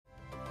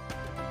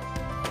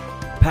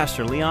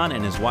Pastor Leon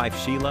and his wife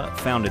Sheila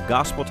founded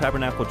Gospel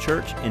Tabernacle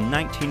Church in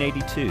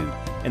 1982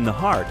 in the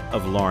heart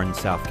of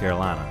Lawrence, South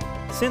Carolina.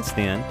 Since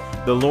then,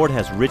 the Lord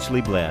has richly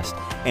blessed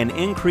and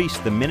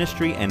increased the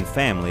ministry and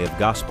family of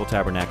Gospel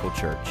Tabernacle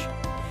Church.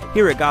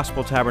 Here at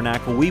Gospel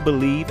Tabernacle, we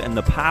believe in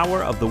the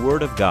power of the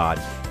Word of God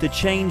to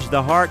change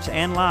the hearts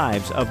and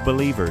lives of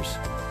believers.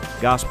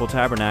 Gospel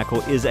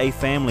Tabernacle is a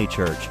family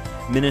church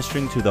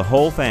ministering to the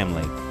whole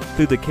family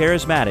through the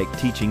charismatic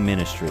teaching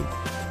ministry.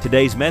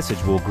 Today's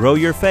message will grow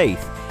your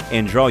faith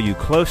and draw you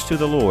close to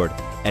the Lord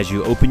as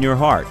you open your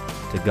heart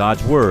to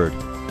God's Word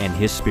and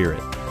His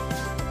Spirit.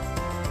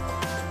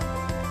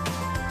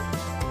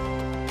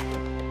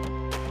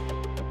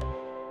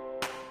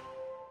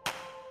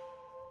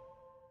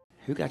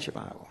 Who got your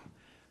Bible?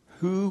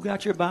 Who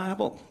got your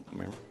Bible?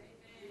 Remember?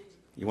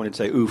 You wanted to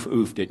say oof,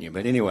 oof, didn't you?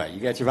 But anyway,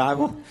 you got your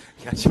Bible?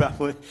 You got your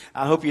Bible?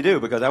 I hope you do,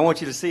 because I want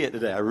you to see it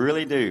today. I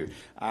really do.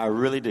 I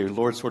really do. The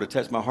Lord sort of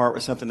touched my heart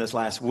with something this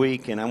last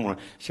week, and I want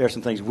to share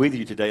some things with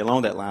you today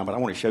along that line, but I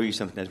want to show you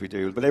something as we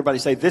do. But everybody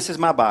say, this is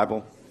my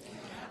Bible.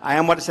 I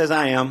am what it says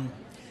I am.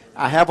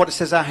 I have what it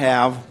says I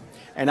have,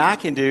 and I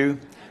can do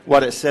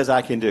what it says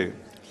I can do.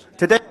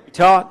 Today we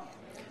taught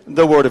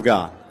the Word of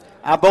God.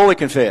 I boldly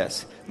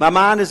confess, my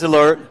mind is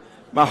alert,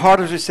 my heart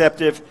is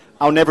receptive,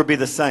 I'll never be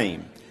the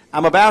same.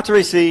 I'm about to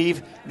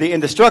receive the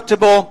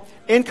indestructible,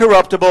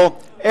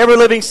 incorruptible,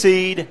 ever-living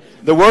seed,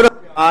 the Word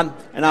of God,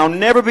 and I'll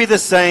never be the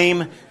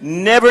same.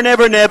 Never,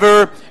 never,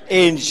 never.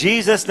 In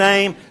Jesus'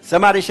 name,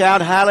 somebody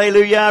shout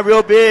hallelujah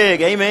real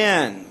big.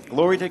 Amen.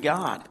 Glory to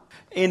God.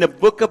 In the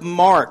book of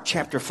Mark,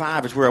 chapter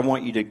 5 is where I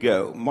want you to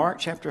go. Mark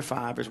chapter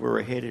 5 is where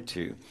we're headed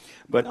to.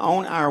 But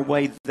on our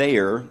way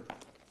there,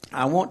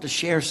 I want to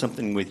share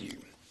something with you.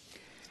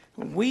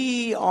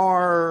 We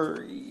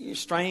are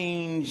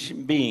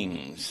strange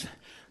beings.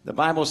 The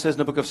Bible says in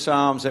the book of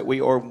Psalms that we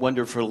are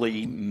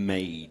wonderfully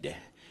made,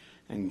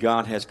 and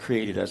God has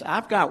created us.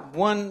 I've got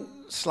one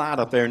slide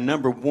up there,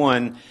 number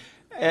one.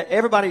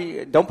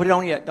 Everybody, don't put it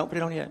on yet. Don't put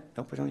it on yet.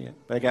 Don't put it on yet.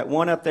 But I got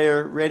one up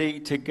there ready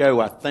to go,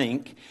 I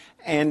think.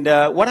 And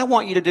what I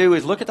want you to do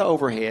is look at the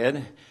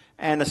overhead,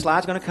 and the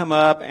slide's going to come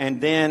up,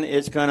 and then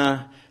it's going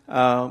to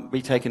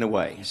be taken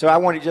away. So I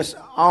want it just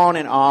on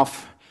and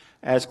off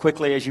as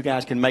quickly as you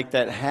guys can make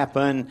that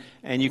happen,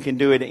 and you can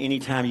do it any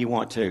time you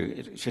want to.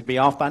 It should be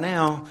off by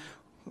now.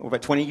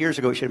 About 20 years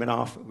ago, it should have been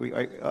off.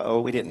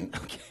 We didn't.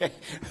 Okay.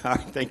 All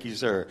right, thank you,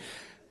 sir.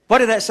 What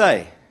did that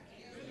say?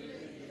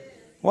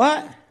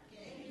 What?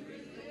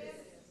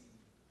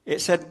 It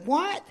said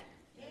what?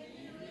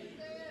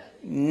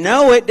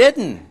 No, it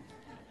didn't.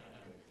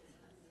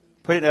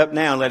 Put it up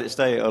now and let it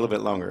stay a little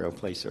bit longer, oh,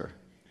 please, sir.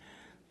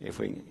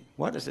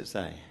 What does it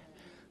say?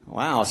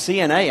 Wow,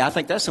 CNA. I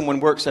think that's someone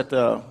who works at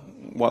the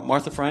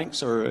Martha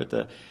Franks, or at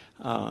the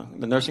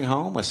nursing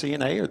home, a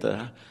CNA, or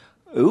the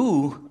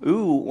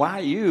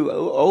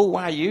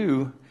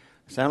YU.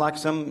 Sound like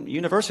some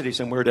university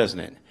somewhere, doesn't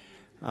it?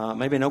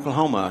 Maybe in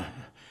Oklahoma.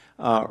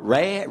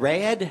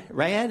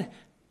 Rad,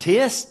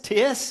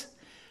 TIS.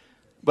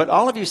 But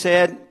all of you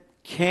said,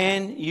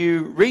 can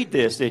you read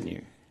this, didn't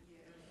you?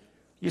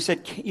 You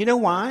said, you know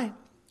why?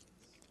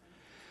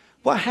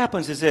 What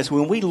happens is this: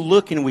 when we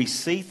look and we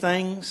see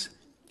things,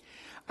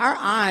 our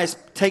eyes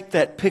take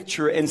that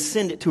picture and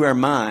send it to our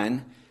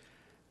mind,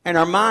 and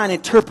our mind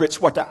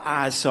interprets what the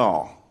eyes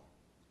saw.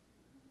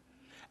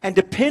 And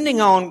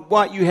depending on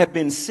what you have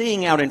been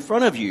seeing out in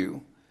front of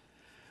you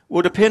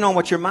will depend on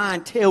what your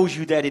mind tells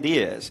you that it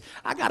is.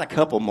 I got a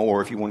couple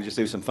more if you want to just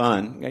do some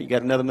fun. You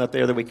got another one up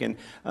there that we can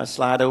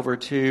slide over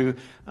to.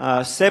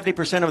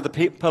 70% of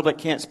the public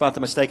can't spot the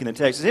mistake in the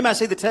text. Does anybody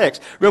see the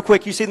text? Real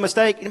quick, you see the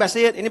mistake? Anybody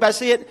see it? Anybody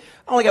see it?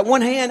 I only got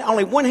one hand.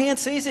 Only one hand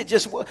sees it.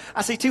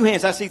 I see two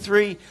hands. I see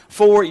 3,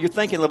 4. You're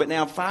thinking a little bit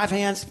now. 5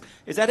 hands.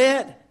 Is that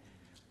it?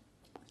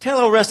 Tell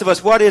the rest of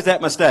us, what is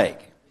that mistake?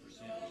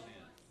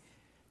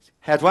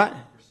 Has what?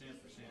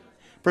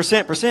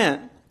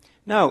 Percent.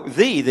 No,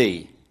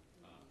 the.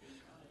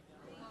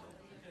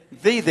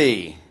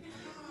 These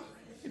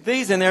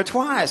in there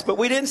twice, but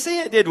we didn't see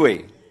it, did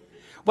we?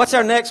 What's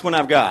our next one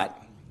I've got?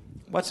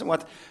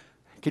 What?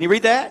 Can you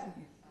read that?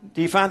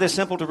 Do you find this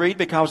simple to read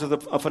because of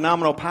the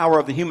phenomenal power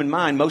of the human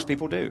mind? Most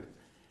people do.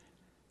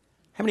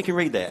 How many can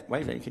read that?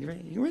 Wait a minute, can you read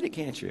it? You can read it,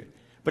 can't you?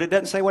 But it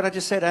doesn't say what I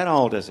just said at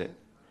all, does it?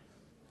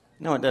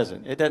 No, it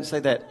doesn't. It doesn't say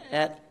that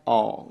at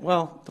all.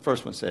 Well, the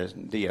first one says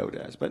D-O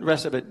does, but the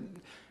rest of it,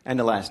 and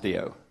the last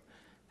D-O.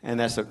 And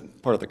that's a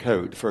part of the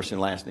code. The first and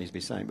last needs to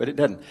be same, but it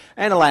doesn't.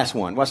 And the last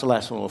one. What's the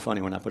last one? A little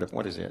funny when I put up.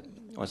 What is it?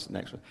 What's the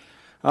next one?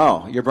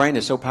 Oh, your brain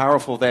is so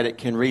powerful that it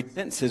can read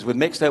sentences with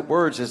mixed up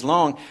words as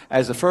long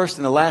as the first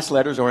and the last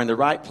letters are in the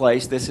right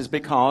place. This is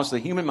because the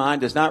human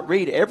mind does not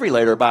read every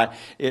letter by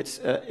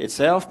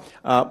itself,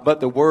 but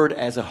the word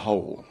as a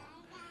whole.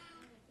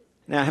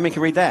 Now, how many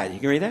can read that? You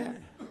can read that?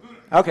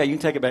 Okay, you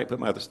can take it back, put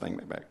my other slide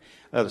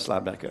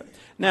back up.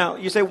 Now,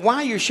 you say, why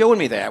are you showing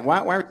me that?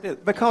 Why?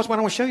 Because what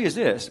I want to show you is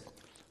this.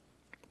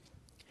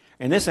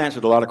 And this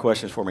answered a lot of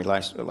questions for me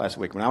last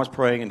week when I was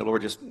praying, and the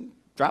Lord just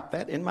dropped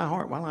that in my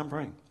heart while I'm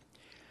praying.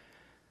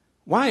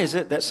 Why is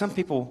it that some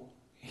people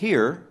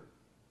here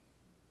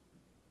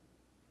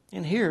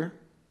and here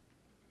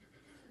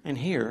and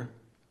here,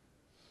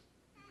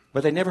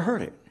 but they never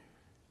heard it.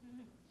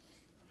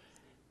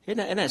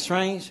 Isn't that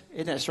strange?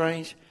 Isn't that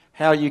strange?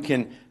 How you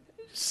can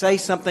say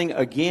something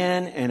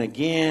again and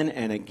again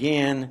and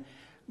again,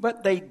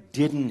 but they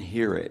didn't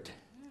hear it.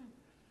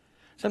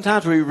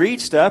 Sometimes we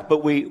read stuff,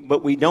 but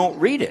we don't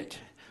read it.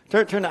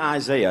 Turn to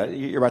Isaiah.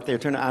 You're right there.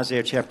 Turn to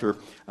Isaiah chapter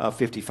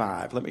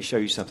 55. Let me show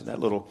you something. That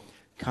little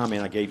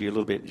comment I gave you a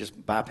little bit,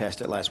 just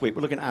bypassed it last week.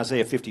 We're looking at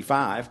Isaiah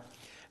 55,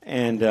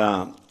 and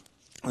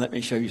let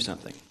me show you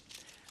something.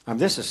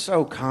 This is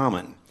so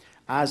common.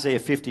 Isaiah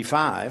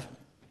 55,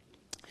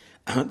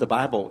 the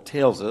Bible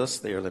tells us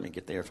there, let me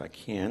get there if I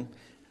can,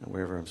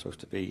 wherever I'm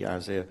supposed to be,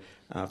 Isaiah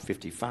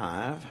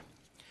 55.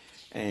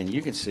 And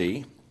you can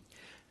see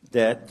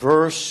that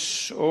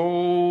verse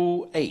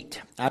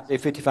 8, Isaiah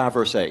 55,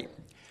 verse 8.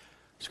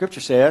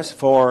 Scripture says,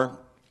 "For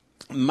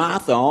my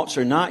thoughts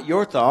are not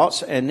your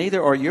thoughts, and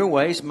neither are your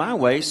ways my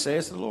ways,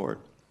 says the Lord."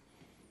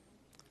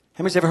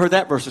 How many's ever heard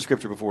that verse of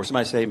Scripture before?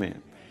 Somebody say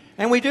amen.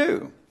 And we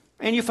do.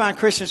 And you find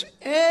Christians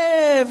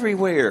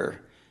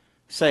everywhere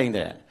saying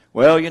that.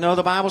 Well, you know,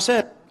 the Bible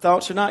said,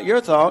 thoughts are not your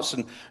thoughts,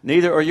 and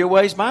neither are your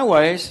ways my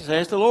ways,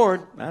 says the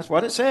Lord. That's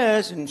what it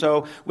says. And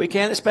so we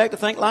can't expect to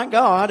think like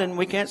God, and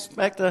we can't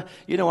expect to,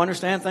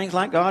 understand things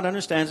like God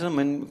understands them,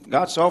 and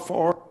God's so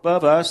far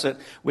above us that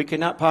we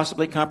cannot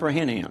possibly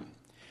comprehend Him.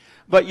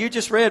 But you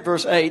just read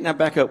verse 8. Now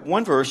back up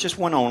one verse, just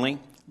one only.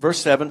 Verse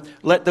 7,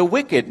 "Let the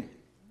wicked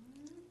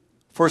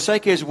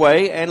forsake his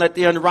way, and let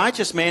the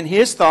unrighteous man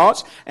his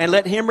thoughts, and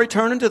let him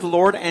return unto the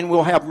Lord, and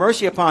will have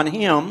mercy upon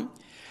him,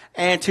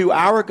 and to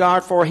our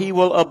God, for he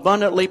will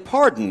abundantly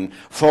pardon.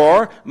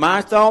 For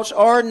my thoughts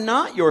are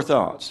not your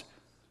thoughts."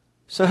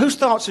 So whose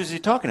thoughts is he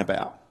talking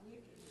about?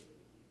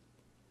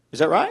 Is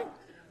that right?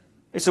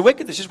 It's the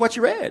wicked. This is what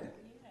you read.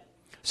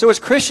 So as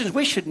Christians,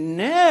 we should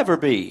never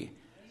be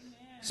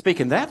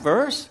speaking that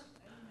verse.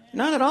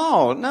 Not at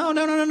all.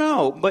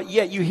 No. But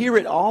yet you hear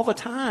it all the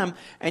time,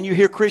 and you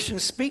hear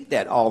Christians speak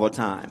that all the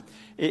time.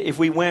 If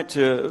we went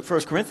to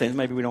 1 Corinthians,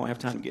 maybe we don't have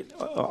time to get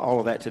all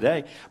of that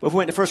today, but if we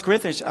went to 1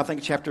 Corinthians, I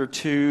think chapter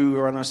 2,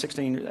 or I don't know,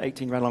 16,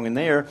 18, right along in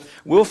there,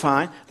 we'll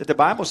find that the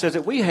Bible says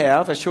that we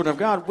have, as children of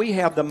God, we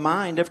have the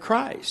mind of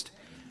Christ.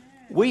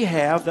 We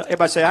have,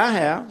 everybody say, I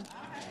have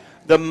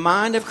the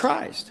mind of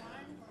Christ.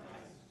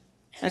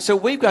 And so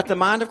we've got the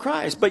mind of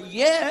Christ. But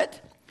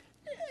yet,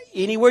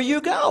 anywhere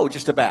you go,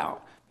 just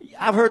about,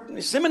 I've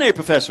heard seminary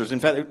professors, in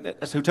fact,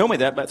 that's who told me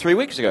that about 3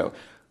 weeks ago,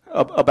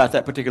 about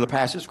that particular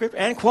passage of Scripture,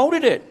 and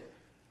quoted it.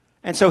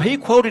 And so he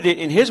quoted it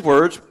in his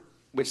words,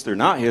 which they're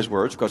not his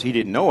words because he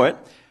didn't know it,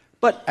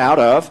 but out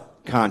of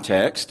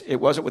context. It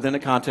wasn't within the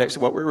context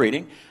of what we're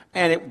reading,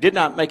 and it did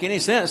not make any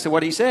sense to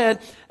what he said,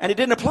 and it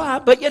didn't apply,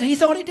 but yet he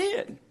thought it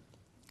did.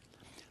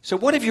 So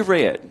what have you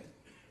read?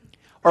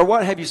 Or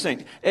what have you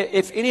seen?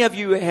 If any of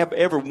you have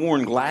ever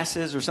worn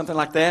glasses or something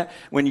like that,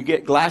 when you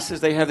get glasses,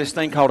 they have this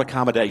thing called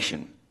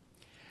accommodation.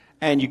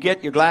 And you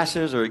get your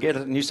glasses or you get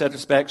a new set of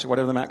specs or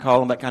whatever they might call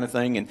them, that kind of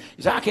thing, and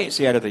you say, "I can't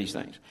see out of these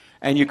things."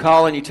 And you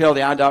call and you tell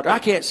the eye doctor, "I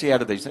can't see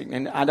out of these things."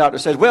 And the eye doctor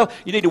says, "Well,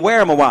 you need to wear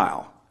them a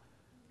while."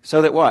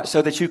 So that what?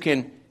 So that you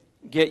can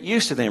get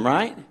used to them,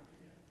 right?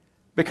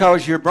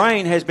 Because your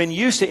brain has been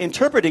used to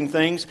interpreting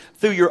things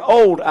through your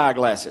old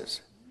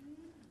eyeglasses,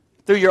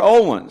 through your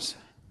old ones.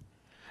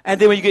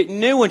 And then when you get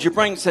new ones, your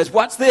brain says,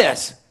 "What's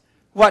this?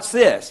 What's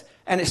this?"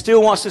 And it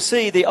still wants to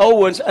see the old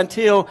ones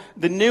until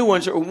the new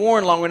ones are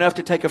worn long enough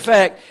to take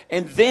effect.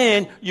 And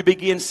then you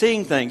begin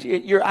seeing things.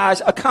 Your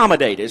eyes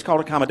accommodated. It's called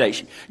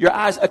accommodation. Your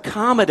eyes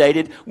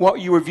accommodated what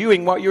you were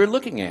viewing, what you were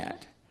looking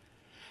at.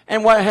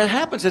 And what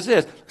happens is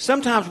this.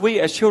 Sometimes we,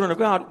 as children of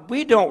God,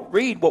 we don't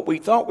read what we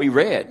thought we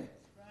read.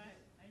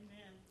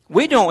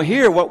 We don't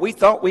hear what we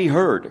thought we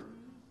heard.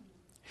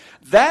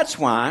 That's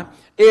why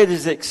it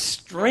is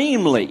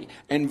extremely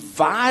and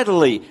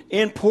vitally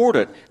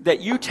important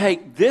that you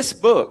take this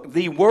book,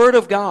 the Word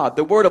of God,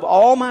 the Word of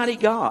Almighty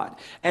God,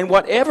 and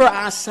whatever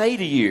I say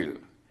to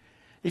you,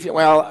 if you,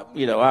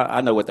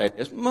 I know what that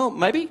is. Well,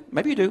 maybe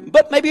you do,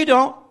 but maybe you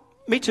don't.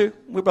 Me too.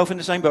 We're both in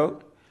the same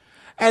boat.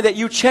 And that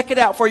you check it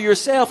out for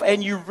yourself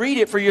and you read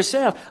it for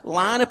yourself,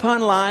 line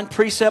upon line,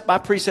 precept by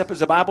precept, as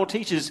the Bible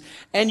teaches,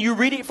 and you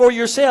read it for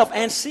yourself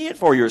and see it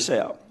for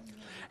yourself.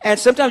 And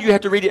sometimes you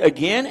have to read it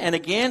again and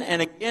again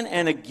and again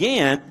and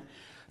again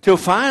till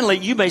finally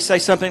you may say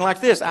something like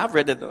this. "I've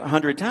read it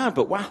 100 times,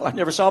 but wow, I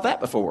never saw that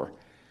before."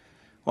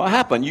 What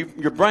happened?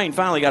 Your brain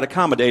finally got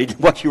accommodated to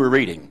what you were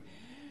reading.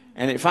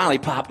 And it finally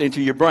popped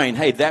into your brain,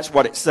 hey, that's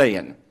what it's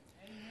saying.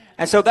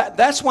 And so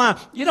that's why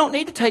you don't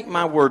need to take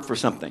my word for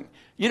something.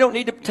 You don't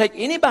need to take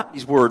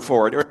anybody's word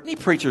for it or any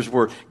preacher's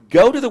word.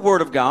 Go to the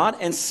Word of God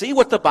and see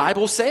what the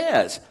Bible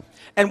says.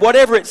 And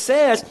whatever it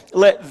says,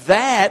 let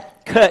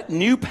that cut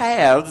new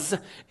paths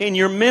in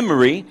your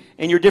memory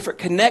and your different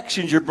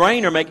connections your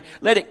brain are making.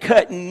 Let it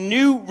cut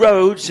new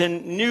roads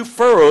and new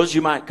furrows,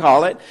 you might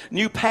call it,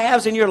 new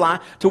paths in your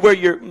life to where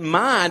your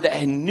mind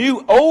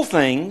knew old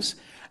things,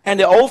 and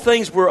the old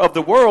things were of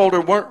the world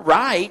or weren't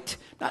right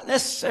Not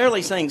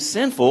necessarily saying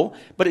sinful,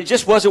 but it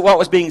just wasn't what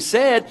was being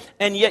said,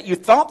 and yet you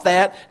thought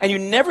that, and you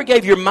never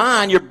gave your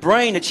mind, your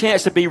brain, a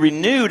chance to be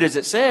renewed, as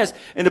it says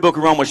in the book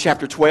of Romans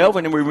chapter 12,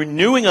 and we're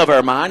renewing of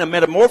our mind, a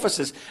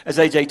metamorphosis, as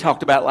AJ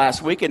talked about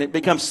last week, and it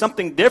becomes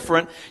something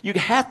different. You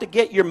have to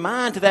get your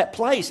mind to that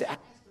place,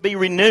 be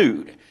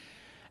renewed.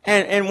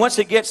 And once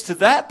it gets to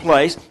that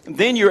place,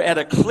 then you're at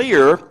a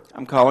clear,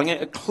 I'm calling it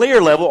a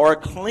clear level or a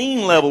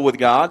clean level with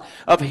God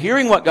of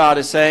hearing what God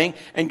is saying,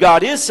 and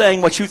God is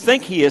saying what you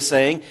think He is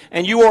saying,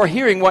 and you are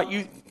hearing what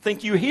you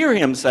think you hear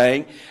Him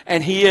saying,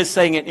 and He is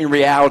saying it in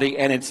reality,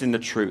 and it's in the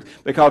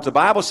truth. Because the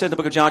Bible says in the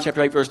book of John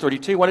chapter 8 verse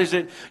 32, what is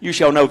it? You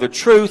shall know the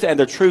truth, and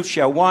the truth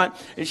shall what?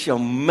 It shall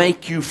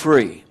make you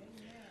free.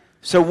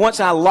 So once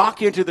I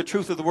lock into the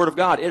truth of the Word of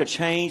God, it'll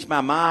change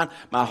my mind,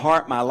 my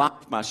heart, my life,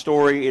 my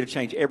story. It'll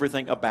change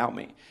everything about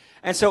me.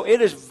 And so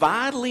it is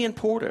vitally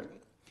important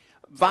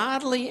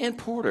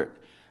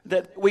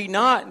that we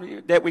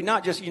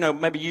not just,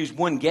 maybe use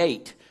one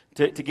gate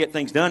to get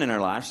things done in our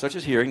lives, such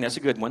as hearing, that's a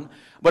good one,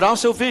 but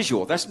also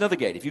visual, that's another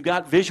gate. If you've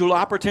got visual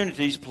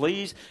opportunities,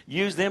 please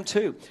use them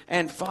too.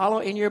 And follow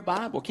in your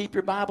Bible. Keep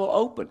your Bible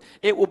open.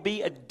 It will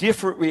be a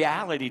different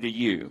reality to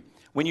you.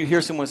 When you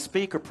hear someone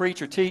speak or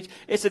preach or teach,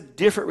 it's a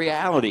different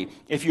reality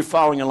if you're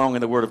following along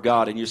in the Word of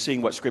God and you're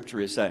seeing what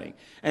Scripture is saying.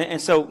 And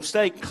so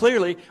stay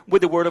clearly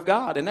with the Word of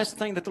God. And that's the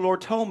thing that the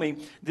Lord told me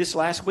this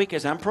last week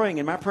as I'm praying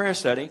in my prayer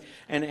study.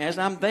 And as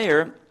I'm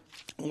there,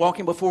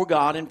 walking before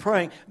God and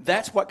praying,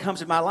 that's what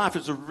comes in my life.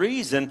 It's the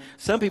reason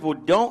some people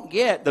don't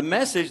get the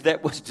message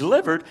that was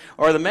delivered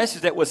or the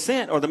message that was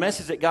sent or the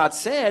message that God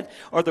said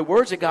or the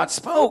words that God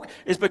spoke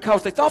is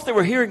because they thought they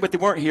were hearing, but they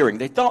weren't hearing.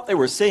 They thought they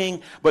were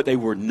seeing, but they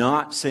were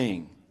not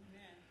seeing.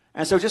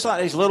 And so just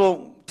like these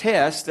little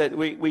tests that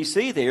we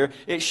see there,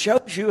 it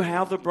shows you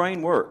how the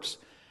brain works.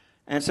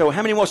 And so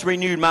how many wants a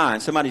renewed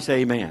mind? Somebody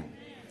say amen.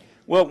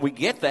 Well, we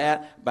get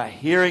that by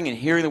hearing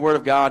the Word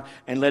of God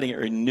and letting it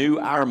renew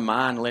our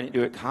mind and letting it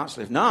do it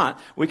constantly. If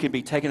not, we could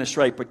be taken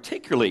astray,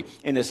 particularly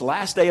in this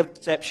last day of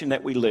deception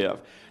that we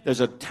live. There's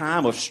a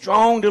time of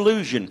strong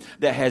delusion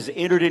that has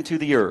entered into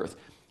the earth.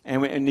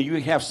 And you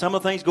have some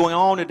of the things going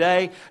on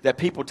today that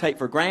people take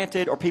for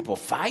granted or people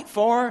fighting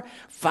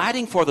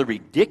for the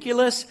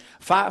ridiculous,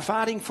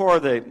 fighting for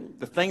the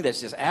thing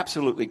that's just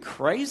absolutely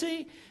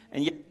crazy.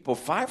 And yet people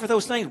fight for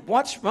those things.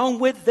 What's wrong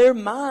with their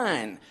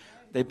mind?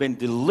 They've been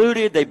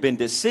deluded. They've been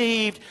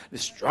deceived. The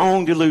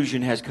strong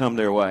delusion has come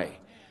their way.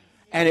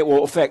 And it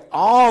will affect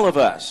all of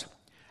us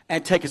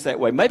and take us that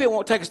way. Maybe it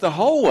won't take us the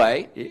whole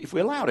way. If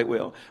we allow it, it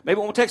will. Maybe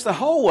it won't take us the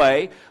whole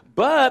way,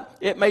 but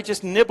it may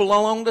just nibble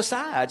along the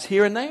sides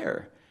here and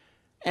there.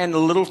 And the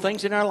little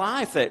things in our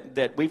life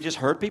that we've just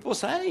heard people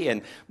say.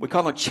 And we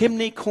call them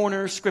chimney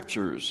corner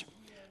scriptures.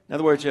 In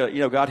other words,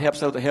 God helps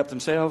those that help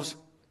themselves.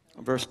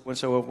 Verse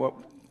so of what,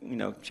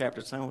 chapter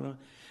 7.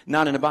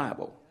 Not in the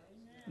Bible.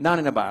 Not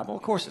in the Bible.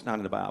 Of course it's not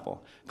in the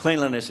Bible.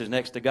 Cleanliness is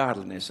next to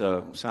godliness,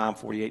 Psalm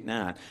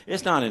 48:9.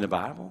 It's not in the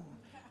Bible.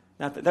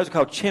 Now, those are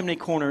called chimney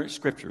corner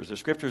scriptures. They're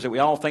scriptures that we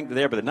all think they're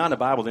there, but they're not in the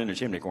Bible. They're in the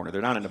chimney corner.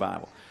 They're not in the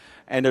Bible.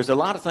 And there's a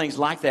lot of things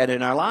like that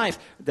in our life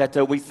that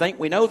we think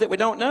we know that we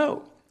don't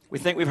know. We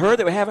think we've heard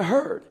that we haven't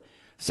heard.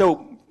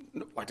 So,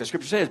 like the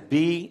scripture says,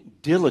 be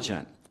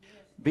diligent.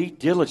 Be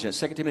diligent,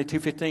 2 Timothy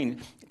 2:15,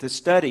 to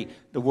study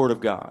the Word of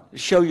God. To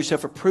show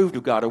yourself approved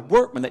of God, a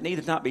workman that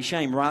needeth not be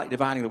ashamed, rightly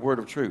dividing the word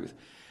of truth.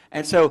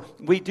 And so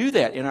we do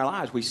that in our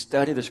lives. We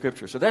study the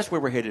Scripture. So that's where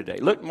we're headed today.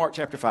 Look at Mark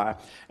chapter 5,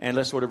 and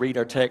let's sort of read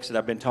our text that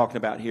I've been talking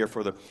about here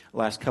for the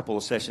last couple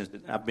of sessions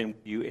that I've been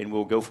with you, and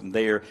we'll go from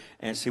there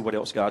and see what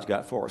else God's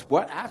got for us.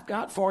 What I've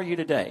got for you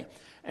today,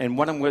 and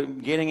what I'm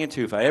getting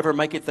into, if I ever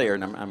make it there,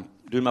 and I'm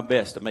doing my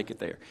best to make it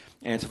there.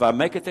 And so if I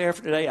make it there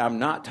for today, I'm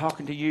not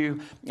talking to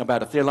you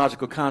about a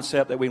theological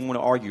concept that we want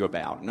to argue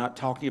about. I'm not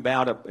talking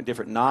about a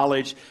different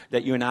knowledge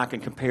that you and I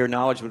can compare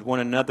knowledge with one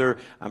another.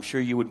 I'm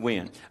sure you would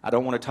win. I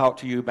don't want to talk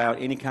to you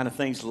about any kind of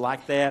things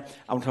like that.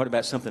 I want to talk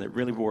about something that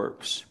really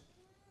works.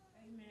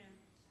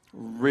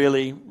 Amen.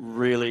 Really,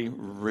 really,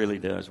 really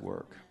does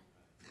work.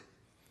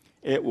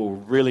 It will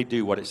really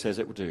do what it says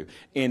it will do.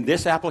 In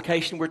this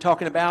application we're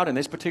talking about, in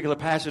this particular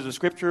passage of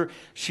Scripture,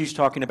 she's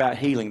talking about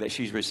healing that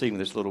she's receiving,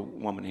 this little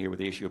woman here with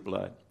the issue of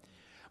blood.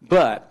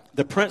 But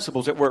the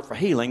principles that work for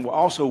healing will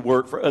also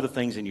work for other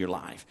things in your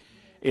life.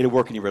 It'll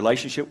work in your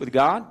relationship with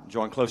God,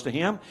 join close to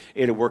Him.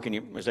 It'll work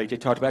in, as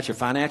AJ talked about, your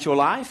financial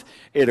life.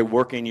 It'll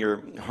work in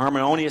your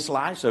harmonious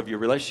lives of your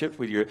relationships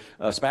with your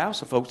spouse,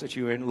 the folks that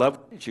you're in love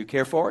with, that you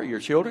care for, your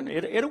children.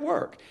 It'll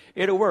work.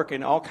 It'll work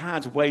in all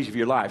kinds of ways of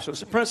your life. So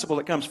it's a principle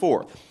that comes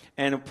forth.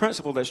 And a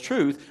principle that's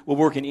truth will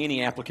work in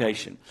any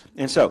application.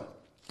 And so,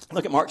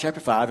 look at Mark chapter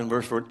 5 and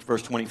verse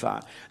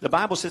 25. The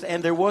Bible says,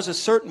 "And there was a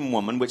certain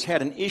woman which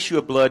had an issue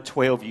of blood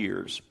 12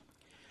 years.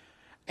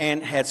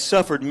 And had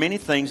suffered many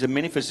things of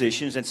many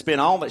physicians, and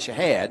spent all that she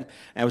had,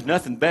 and was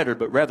nothing better,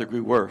 but rather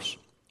grew worse.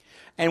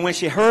 And when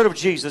she heard of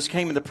Jesus,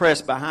 came in the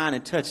press behind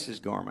and touched his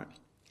garment.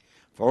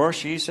 For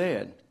she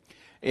said,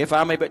 If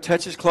I may but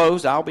touch his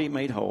clothes, I'll be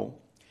made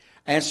whole.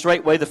 And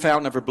straightway the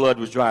fountain of her blood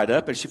was dried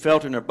up, and she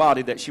felt in her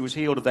body that she was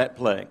healed of that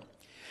plague.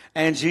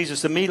 And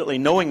Jesus, immediately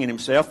knowing in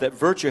himself that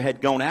virtue had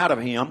gone out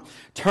of him,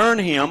 turned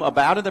him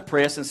about in the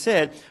press and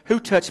said, Who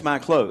touched my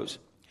clothes?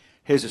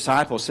 His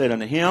disciples said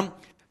unto him,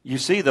 You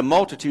see the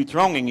multitude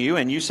thronging you,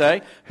 and you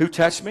say, Who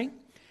touched me?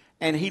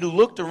 And he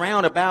looked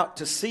around about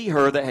to see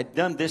her that had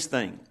done this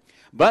thing.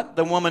 But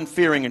the woman,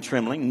 fearing and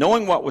trembling,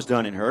 knowing what was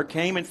done in her,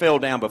 came and fell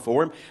down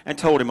before him and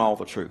told him all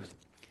the truth.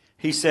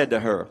 He said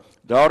to her,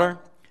 Daughter,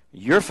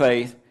 your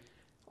faith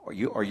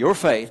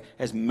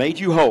has made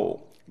you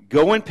whole.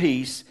 Go in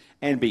peace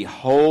and be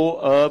whole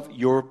of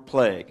your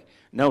plague.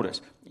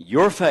 Notice,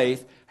 your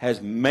faith has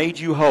made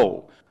you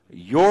whole.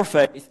 Your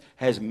faith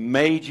has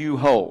made you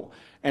whole.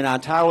 And I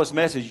title this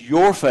message,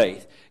 Your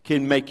Faith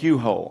Can Make You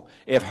Whole.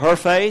 If her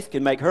faith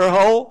can make her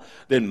whole,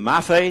 then my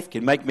faith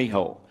can make me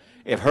whole.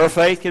 If her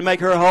faith can make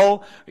her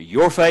whole,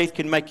 your faith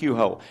can make you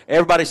whole.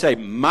 Everybody say,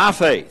 my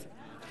faith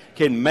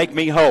can make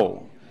me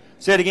whole.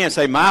 Say it again.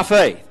 Say, my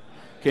faith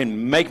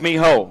can make me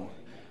whole.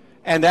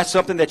 And that's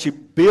something that you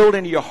build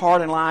into your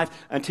heart and life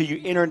until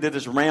you enter into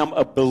this realm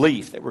of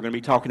belief that we're going to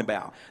be talking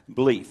about.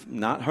 Belief,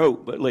 not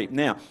hope, but belief.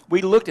 Now,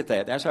 we looked at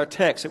that. That's our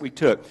text that we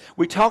took.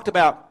 We talked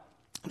about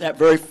that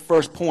very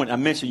first point I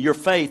mentioned. Your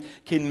faith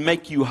can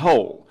make you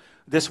whole.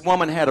 This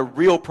woman had a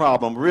real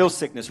problem, real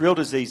sickness, real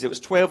disease. It was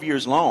 12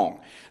 years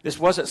long. This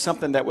wasn't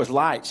something that was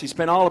light. She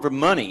spent all of her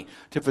money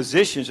to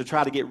physicians to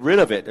try to get rid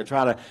of it, to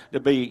try to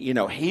be,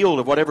 healed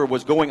of whatever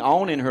was going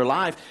on in her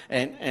life,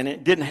 and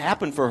it didn't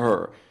happen for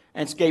her.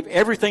 And she gave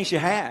everything she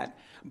had.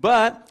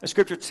 But the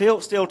scripture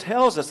still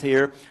tells us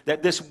here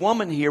that this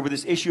woman here with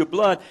this issue of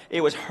blood,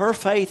 it was her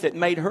faith that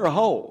made her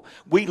whole.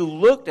 We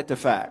looked at the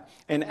fact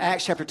in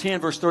Acts chapter 10,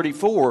 verse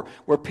 34,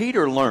 where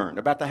Peter learned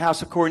about the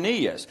house of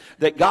Cornelius,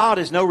 that God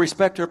is no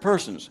respecter of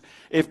persons.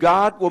 If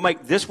God will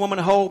make this woman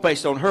whole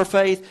based on her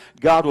faith,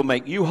 God will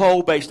make you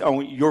whole based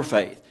on your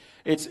faith.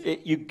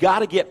 You got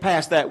to get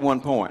past that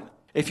one point.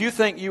 If you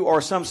think you are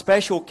some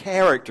special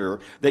character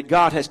that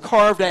God has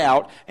carved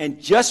out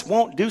and just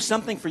won't do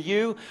something for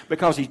you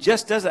because he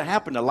just doesn't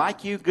happen to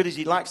like you good as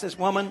he likes this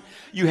woman,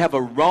 you have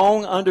a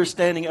wrong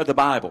understanding of the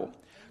Bible.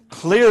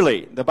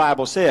 Clearly, the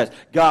Bible says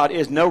God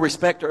is no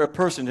respecter of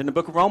persons. In the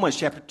book of Romans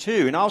chapter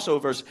 2 and also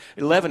verse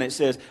 11 it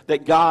says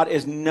that God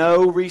is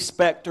no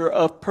respecter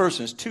of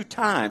persons. 2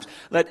 times.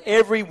 Let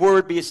every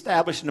word be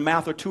established in the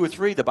mouth of 2 or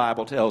 3, the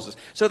Bible tells us.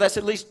 So that's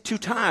at least 2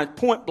 times.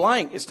 Point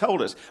blank it's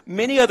told us.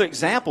 Many other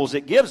examples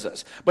it gives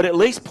us. But at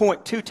least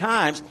 2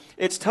 times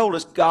it's told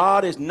us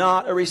God is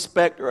not a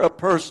respecter of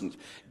persons.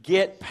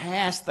 Get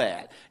past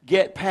that.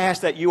 Get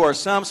past that you are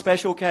some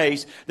special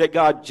case that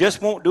God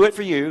just won't do it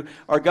for you,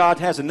 or God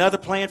has another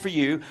plan for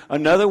you,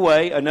 another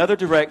way, another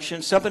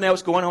direction, something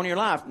else going on in your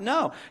life.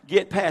 No.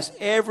 Get past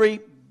every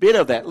bit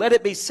of that. Let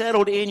it be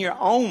settled in your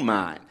own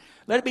mind.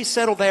 Let it be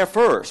settled there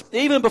first,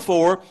 even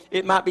before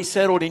it might be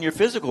settled in your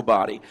physical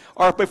body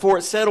or before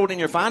it's settled in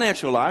your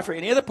financial life or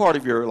any other part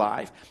of your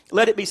life.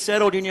 Let it be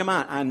settled in your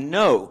mind. I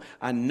know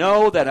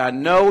that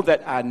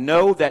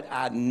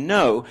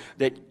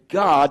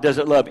God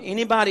doesn't love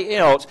anybody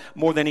else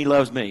more than he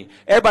loves me.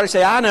 Everybody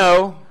say, I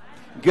know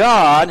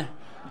God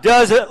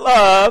doesn't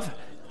love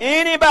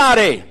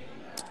anybody.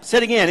 Say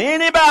it again,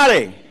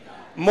 anybody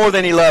more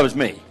than he loves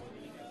me.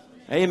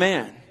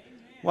 Amen.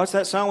 What's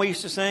that song we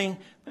used to sing?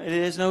 It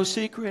is no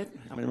secret.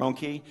 I'm in the wrong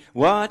key.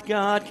 What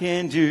God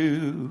can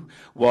do,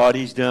 what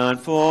he's done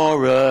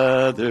for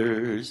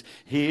others,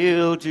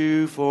 he'll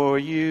do for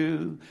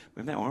you.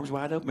 Remember that Arms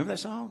Wide Open? Remember that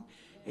song?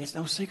 It's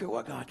no secret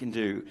what God can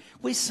do.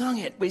 We sung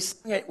it.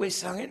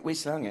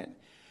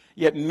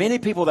 Yet many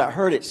people that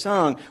heard it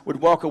sung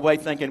would walk away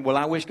thinking, well,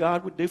 I wish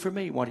God would do for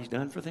me what he's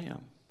done for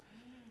them.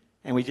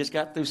 And we just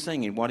got through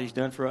singing, what he's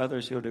done for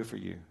others, he'll do for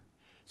you.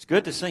 It's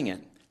good to sing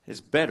it.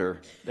 It's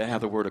better to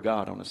have the Word of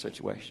God on a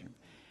situation.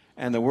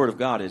 And the Word of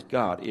God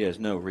is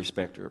no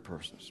respecter of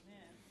persons.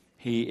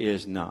 He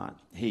is not.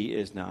 He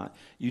is not.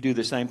 You do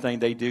the same thing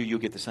they do, you'll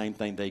get the same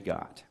thing they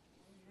got.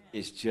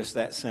 It's just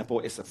that simple.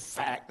 It's a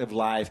fact of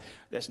life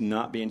that's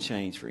not being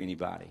changed for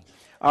anybody.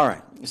 All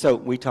right, so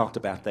we talked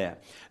about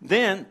that.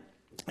 Then,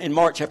 in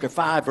Mark chapter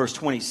 5, verse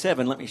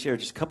 27, let me share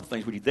just a couple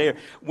things with you there.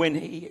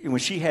 When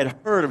she had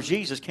heard of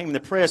Jesus, came in the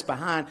press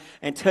behind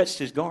and touched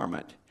his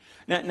garment.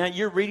 Now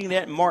you're reading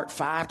that in Mark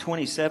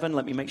 5:27.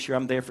 Let me make sure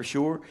I'm there for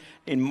sure.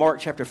 In Mark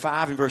chapter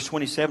 5 and verse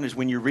 27 is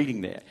when you're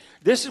reading that.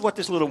 This is what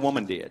this little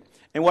woman did.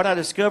 And what I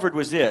discovered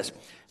was this,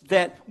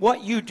 that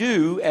what you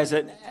do as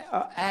an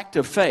act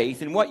of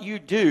faith and what you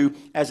do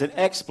as an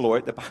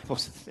exploit, the Bible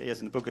says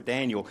in the book of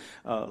Daniel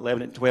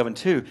 11 and 12 and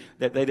 2,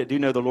 that they that do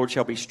know the Lord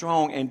shall be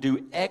strong and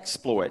do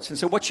exploits. And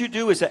so what you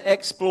do is an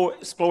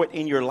exploit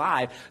in your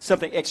life,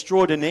 something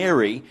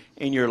extraordinary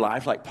in your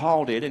life, like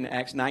Paul did in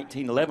Acts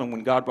 19:11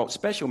 when God brought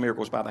special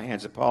miracles by the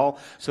hands of Paul,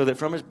 so that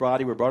from his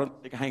body were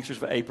brought the handkerchiefs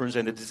for aprons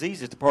and the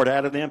diseases departed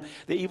out of them,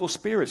 the evil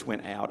spirits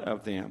went out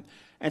of them.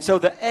 And so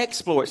the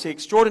exploits, the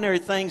extraordinary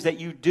things that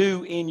you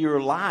do in your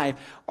life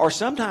are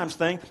sometimes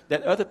things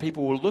that other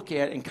people will look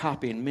at and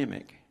copy and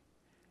mimic.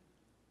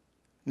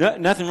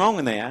 Nothing wrong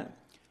in that.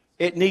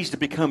 It needs to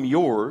become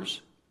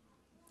yours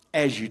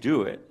as you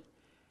do it.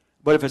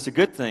 But if it's a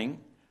good thing,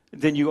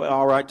 then you are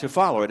all right to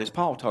follow it, as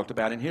Paul talked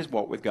about in his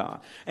walk with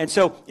God. And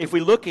so if we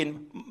look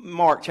in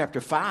Mark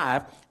chapter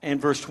 5 and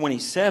verse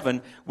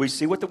 27, we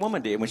see what the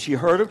woman did. When she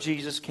heard of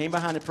Jesus, came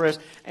behind the press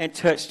and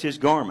touched his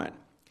garment.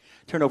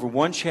 Turn over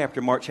one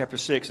chapter, Mark chapter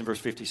 6 and verse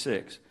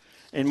 56.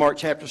 In Mark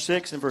chapter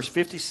 6 and verse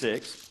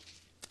 56,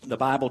 the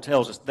Bible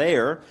tells us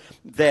there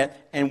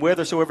that, and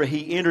whithersoever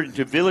he entered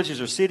into villages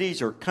or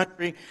cities or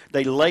country,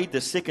 they laid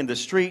the sick in the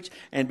streets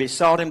and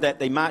besought him that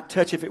they might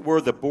touch, if it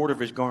were, the border of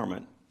his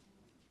garment.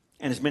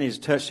 And as many as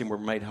touched him were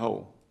made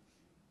whole.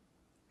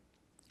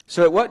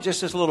 So it wasn't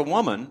just this little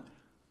woman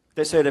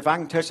that said, if I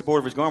can touch the border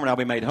of his garment, I'll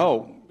be made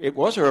whole. It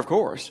was her, of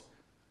course.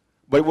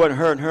 But it wasn't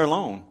her and her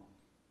alone.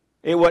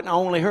 It wasn't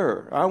only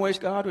her. I wish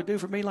God would do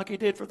for me like he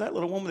did for that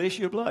little woman with the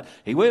issue of blood.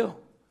 He will.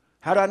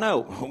 How do I know?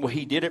 Well,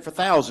 he did it for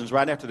thousands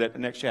right after that, the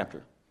next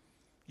chapter.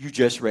 You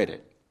just read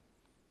it.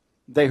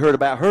 They heard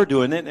about her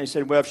doing it, and they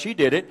said, well, if she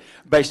did it,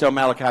 based on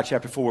Malachi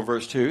chapter 4,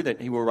 verse 2,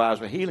 that he will rise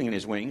with healing in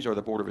his wings, or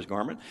the border of his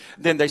garment,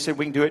 then they said,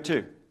 we can do it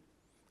too.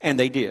 And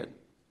they did.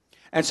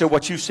 And so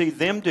what you see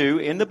them do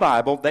in the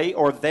Bible, they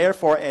are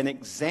therefore an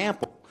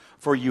example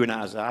for you and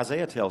I.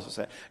 Isaiah tells us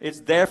that. It's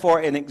therefore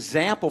an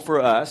example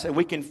for us, and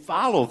we can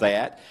follow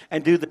that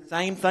and do the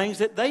same things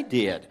that they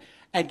did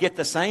and get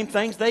the same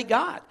things they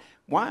got.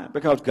 Why?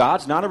 Because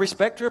God's not a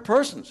respecter of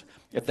persons.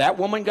 If that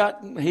woman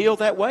got healed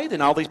that way,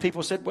 then all these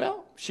people said,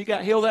 well, she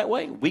got healed that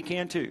way. We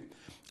can too.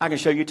 I can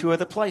show you two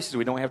other places.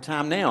 We don't have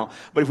time now.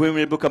 But if we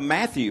read the book of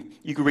Matthew,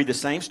 you can read the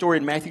same story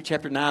in Matthew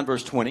chapter 9,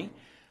 verse 20,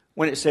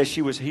 when it says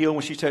she was healed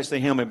when she touched the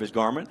hem of his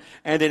garment.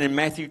 And then in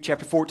Matthew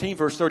chapter 14,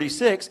 verse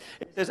 36,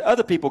 it says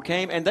other people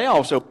came and they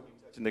also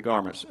touched the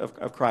garments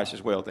of Christ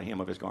as well, the hem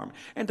of his garment.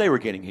 And they were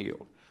getting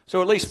healed.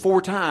 So at least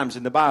 4 times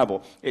in the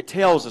Bible, it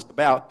tells us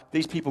about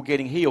these people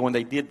getting healed when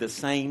they did the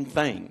same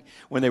thing.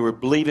 When they were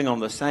believing on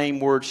the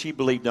same word she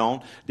believed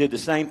on, did the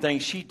same thing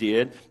she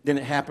did, then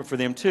it happened for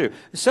them too.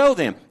 So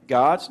then,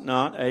 God's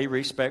not a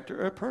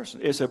respecter of person.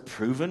 It's a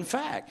proven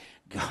fact.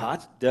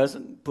 God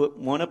doesn't put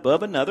one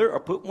above another or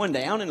put one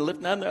down and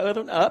lift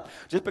another up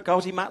just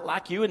because he might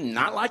like you and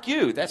not like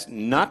you. That's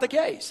not the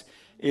case.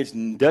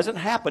 It doesn't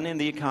happen in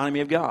the economy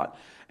of God.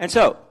 And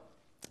so,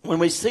 when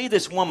we see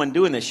this woman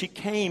doing this,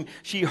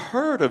 she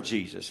heard of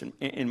Jesus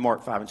in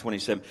Mark 5 and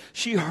 27.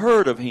 She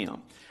heard of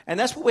him. And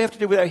that's what we have to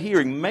do with our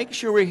hearing. Make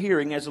sure we're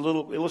hearing, as a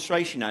little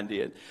illustration I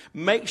did.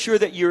 Make sure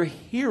that you're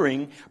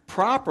hearing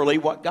properly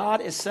what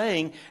God is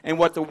saying and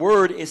what the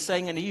Word is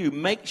saying unto you.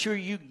 Make sure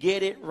you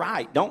get it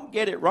right. Don't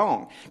get it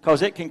wrong,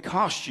 because it can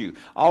cost you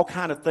all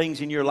kind of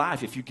things in your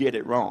life if you get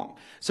it wrong.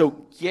 So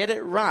get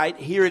it right,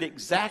 hear it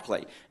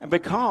exactly. And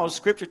because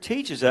Scripture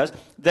teaches us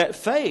that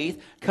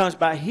faith comes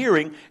by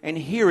hearing, and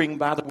hearing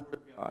by the Word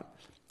of God.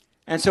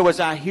 And so as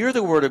I hear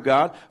the Word of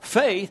God,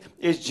 faith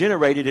is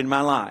generated in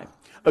my life.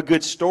 A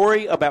good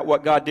story about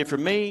what God did for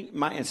me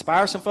might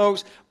inspire some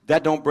folks.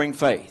 That don't bring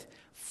faith.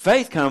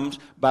 Faith comes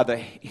by the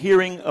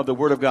hearing of the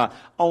Word of God.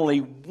 Only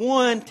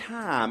one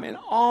time in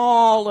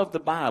all of the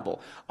Bible,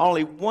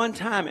 only one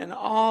time in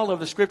all of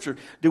the Scripture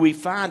do we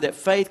find that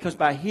faith comes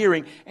by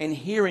hearing, and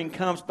hearing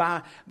comes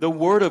by the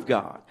Word of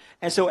God.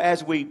 And so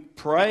as we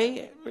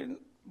pray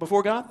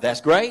before God,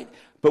 that's great.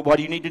 But what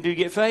do you need to do to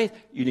get faith?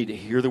 You need to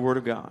hear the Word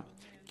of God.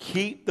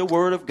 Keep the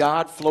Word of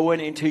God flowing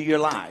into your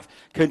life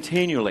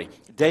continually.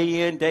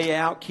 Day in, day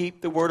out,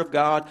 keep the Word of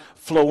God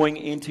flowing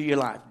into your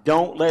life.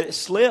 Don't let it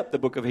slip, the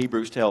book of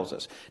Hebrews tells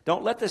us.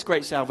 Don't let this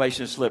great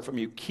salvation slip from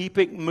you. Keep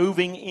it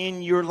moving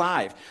in your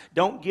life.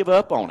 Don't give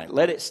up on it.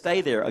 Let it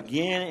stay there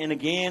again and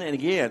again and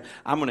again.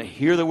 I'm going to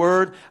hear the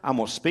Word. I'm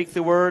going to speak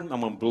the Word.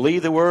 I'm going to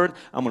believe the Word.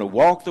 I'm going to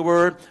walk the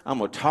Word. I'm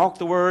going to talk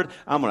the Word.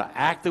 I'm going to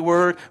act the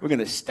Word. We're going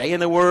to stay in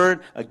the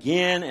Word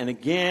again and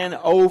again,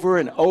 over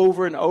and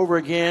over and over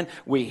again.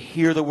 We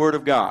hear the Word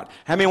of God.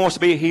 How many wants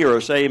to be a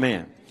hearer? Say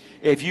amen.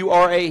 If you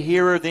are a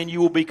hearer, then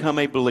you will become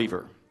a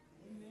believer.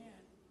 Amen.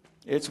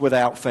 It's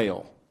without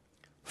fail.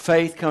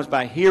 Faith comes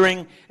by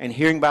hearing, and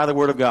hearing by the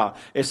Word of God.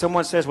 If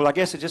someone says, well, I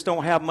guess I just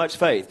don't have much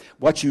faith,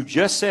 what you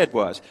just said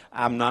was,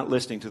 I'm not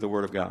listening to the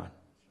Word of God.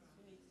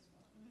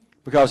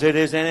 Because it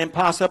is an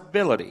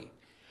impossibility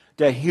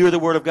to hear the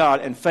Word of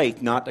God and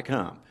faith not to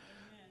come.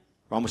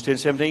 Romans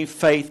 10:17,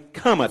 faith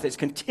cometh. It's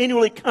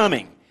continually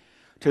coming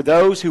to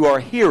those who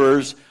are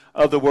hearers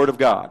of the Word of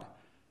God.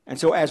 And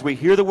so as we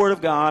hear the Word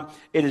of God,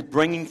 it is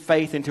bringing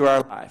faith into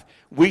our life.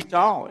 We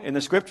saw in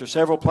the Scripture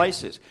several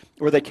places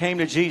where they came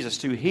to Jesus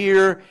to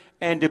hear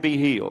and to be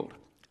healed.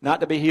 Not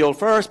to be healed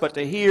first, but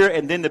to hear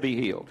and then to be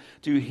healed.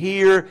 To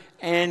hear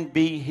and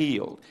be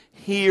healed.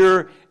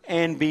 Hear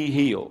and be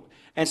healed.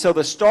 And so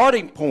the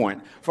starting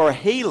point for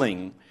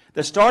healing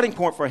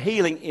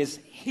is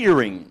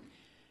hearing.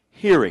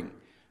 Hearing.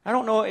 I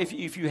don't know if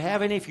you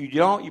have any. If you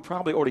don't, you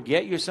probably ought to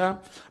get you some.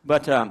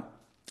 But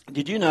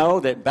did you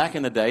know that back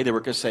in the day there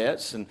were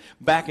cassettes, and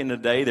back in the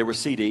day there were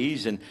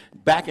CDs, and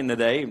back in the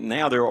day,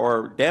 now there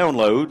are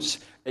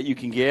downloads that you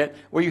can get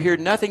where you hear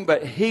nothing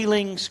but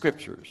healing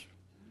scriptures.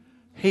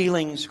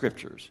 Healing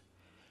scriptures.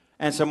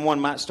 And someone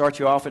might start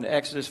you off in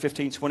Exodus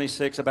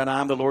 15:26 about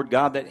I'm the Lord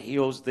God that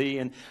heals thee.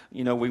 And,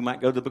 we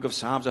might go to the book of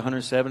Psalms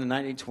 107 and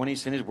 19:20,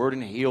 send his word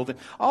and healed. And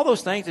all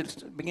those things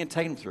that begin to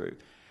take them through.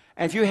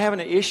 And if you're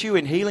having an issue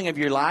in healing of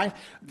your life,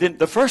 then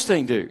the first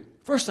thing,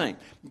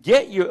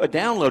 get you a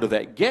download of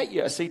that. Get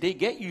you a CD.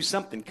 Get you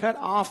something. Cut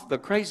off the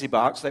crazy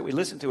box that we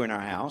listen to in our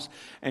house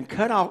and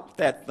cut off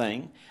that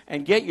thing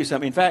and get you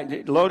something. In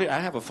fact, load it. I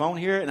have a phone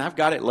here, and I've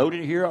got it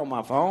loaded here on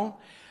my phone,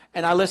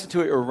 and I listen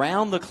to it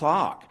around the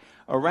clock.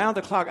 Around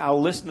the clock,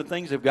 I'll listen to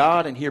things of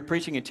God and hear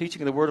preaching and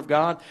teaching of the Word of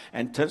God,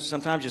 and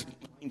sometimes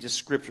just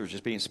scriptures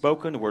just being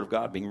spoken, the Word of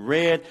God being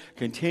read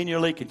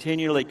continually.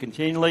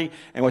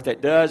 And what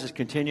that does is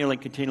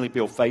continually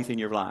build faith in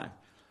your life.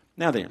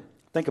 Now then,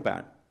 think about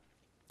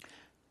it.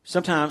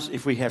 Sometimes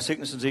if we have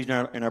sickness and disease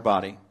in our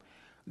body,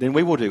 then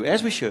we will do,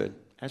 as we should,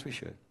 we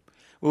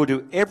will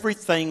do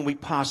everything we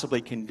possibly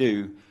can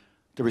do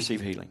to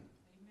receive healing.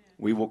 Amen.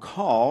 We will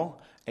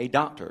call a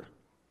doctor.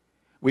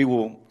 We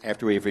will,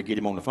 after we ever get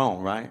him on the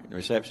phone, right? The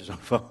receptionist on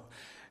the phone.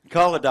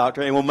 Call a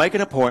doctor and we'll make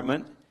an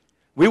appointment.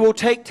 We will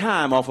take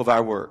time off of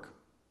our work.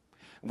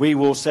 We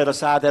will set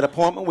aside that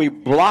appointment. We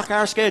block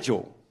our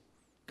schedule.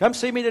 Come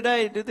see me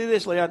today. Do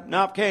this, Leon.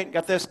 No, I can't.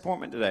 Got this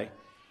appointment today.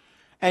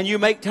 And you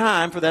make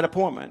time for that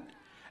appointment.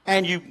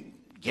 And you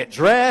get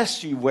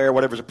dressed. You wear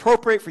whatever's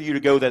appropriate for you to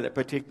go to that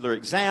particular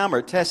exam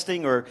or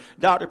testing or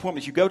doctor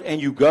appointments. You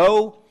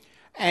go.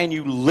 And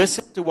you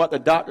listen to what the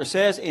doctor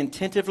says,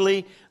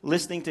 attentively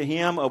listening to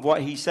him of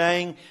what he's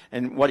saying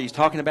and what he's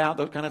talking about,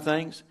 those kind of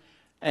things.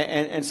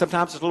 And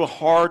sometimes it's a little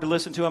hard to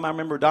listen to him. I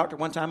remember a doctor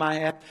one time I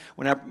had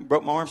when I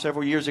broke my arm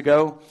several years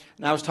ago,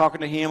 and I was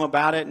talking to him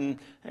about it, and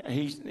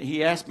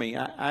he asked me.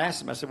 I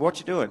asked him, I said, "What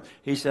you doing?"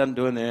 He said, "I'm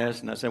doing this."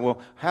 And I said, "Well,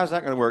 how's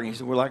that going to work?" And he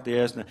said, "We're like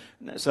this,"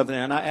 and something.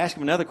 And I asked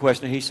him another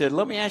question, and he said,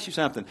 "Let me ask you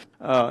something.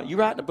 You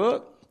writing a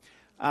book?"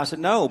 I said,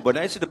 "No, but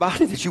it's the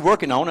body that you're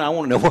working on, and I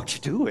want to know what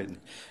you're doing."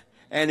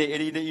 And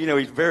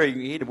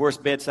he had the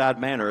worst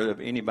bedside manner of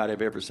anybody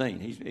I've ever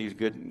seen. He's a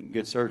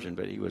good surgeon,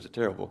 but he was a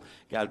terrible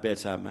guy at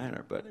bedside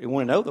manner. But he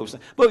wanted to know those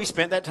things. But he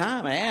spent that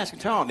time. I asked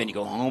and told him. Then you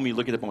go home, you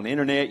look it up on the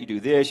internet, you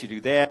do this, you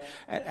do that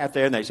out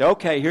there, and they say,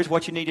 "Okay, here's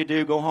what you need to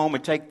do. Go home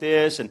and take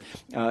this," and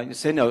you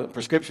send a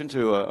prescription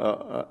to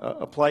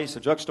a place, a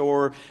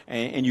drugstore,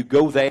 and you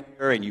go there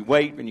and you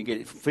wait and you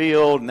get it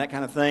filled and that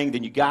kind of thing.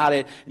 Then you got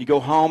it, and you go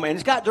home, and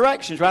it's got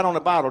directions right on the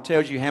bottle. It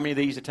tells you how many of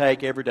these to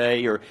take every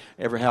day or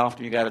how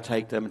often you got to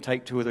take them, and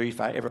take 2 or 3,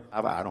 5, every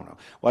 5, I don't know,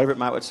 whatever it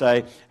might would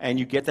say, and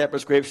you get that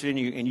prescription,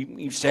 and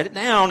you set it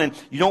down, and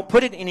you don't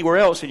put it anywhere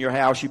else in your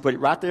house. You put it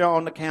right there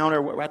on the counter,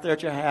 right there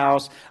at your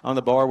house, on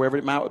the bar, wherever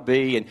it might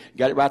be, and you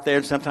got it right there,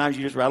 and sometimes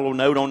you just write a little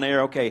note on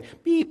there, okay,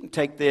 beep,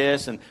 take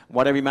this, and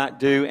whatever you might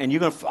do, and you're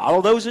going to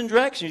follow those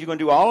directions. You're going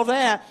to do all of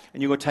that,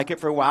 and you're going to take it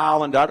for a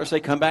while, and doctors say,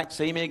 "Come back,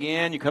 see me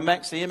again." You come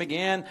back, see him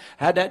again.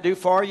 How'd that do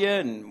for you,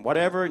 and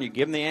whatever, and you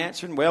give them the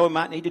answer, and, "Well, we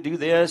might need to do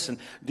this and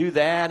do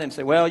that," and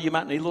say, "Well, you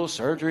might need a little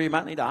surgery, you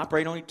might need to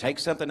operate on you, take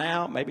something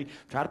out, maybe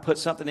try to put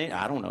something in."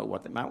 I don't know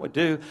what they might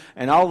do,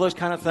 and all those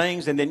kind of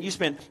things. And then you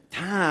spend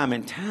time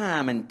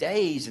and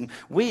days and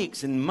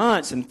weeks and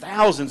months and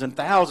thousands of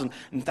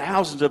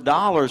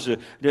dollars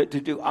to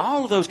do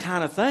all of those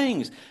kind of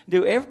things,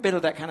 do every bit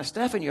of that kind of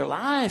stuff in your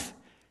life.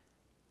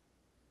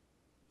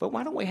 But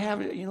why don't we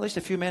have at least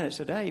a few minutes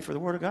a day for the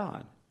Word of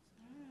God?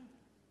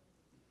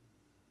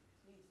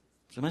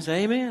 Somebody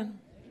say amen.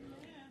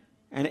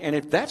 And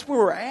if that's where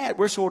we're at,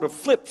 we're sort of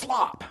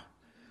flip-flop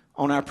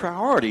on our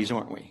priorities,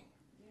 aren't we?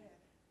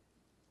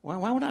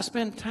 Well, why would I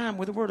spend time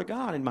with the Word of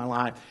God in my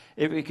life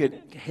if it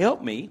could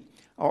help me,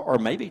 or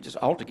maybe just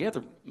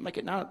altogether make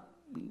it not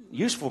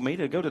useful for me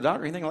to go to the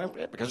doctor or anything like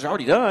that, because it's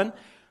already done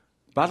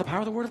by the power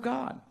of the Word of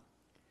God.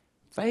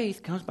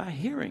 Faith comes by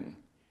hearing.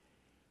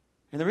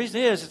 And the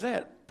reason is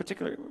that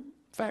particular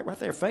fact right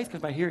there, faith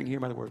comes by hearing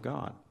by the Word of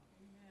God.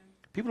 Amen.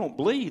 People don't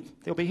believe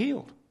they'll be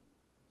healed.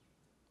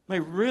 They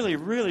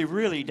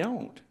really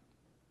don't.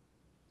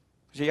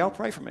 So y'all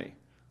pray for me.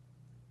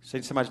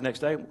 See somebody's next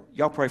day,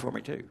 y'all pray for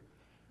me too.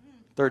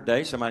 Third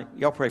day,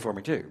 y'all pray for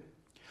me too.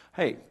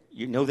 Hey,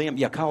 you know them?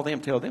 Yeah, call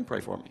them, tell them,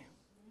 pray for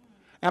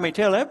me.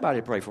 Tell everybody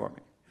to pray for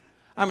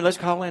me. Let's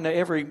call in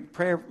every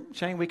prayer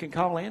chain we can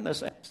call in.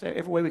 Let's ask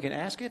every way we can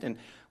ask it, and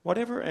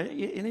whatever. And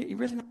you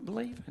really don't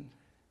believe in.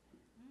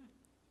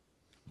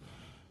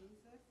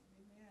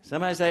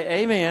 Somebody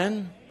say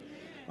amen.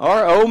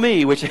 Or oh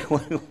me, whichever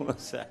one will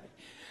say.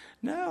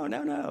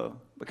 No.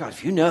 Because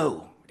if you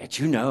know that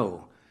you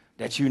know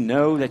that you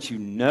know that you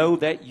know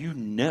that you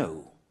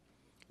know,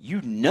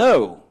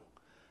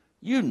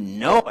 you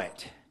know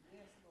it.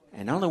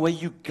 And the only way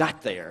you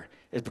got there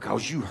is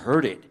because you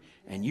heard it,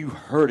 and you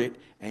heard it,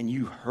 and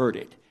you heard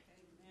it,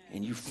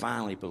 and you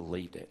finally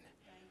believed it.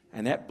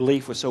 And that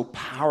belief was so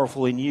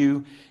powerful in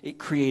you, it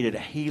created a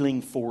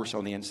healing force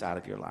on the inside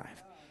of your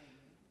life.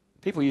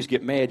 People used to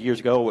get mad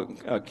years ago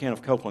with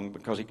Kenneth Copeland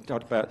because he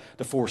talked about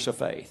the force of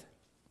faith.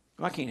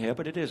 Well, I can't help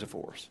it. It is a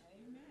force.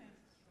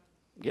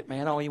 Get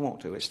mad all you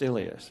want to. It still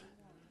is.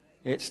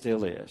 It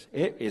still is.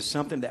 It is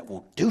something that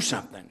will do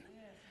something.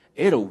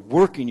 It'll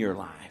work in your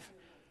life.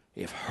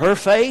 If her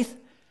faith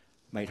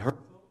made her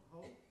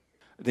whole,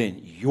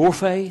 then your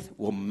faith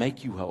will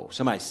make you whole.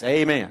 Somebody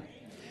say amen. Amen.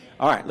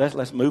 All right,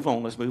 let's move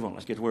on. Let's move on.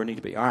 Let's get to where we need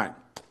to be. All right.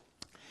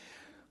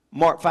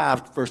 Mark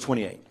 5, verse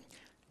 28.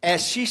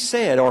 As she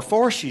said, or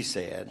for she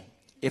said,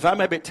 if I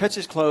may but touch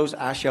his clothes,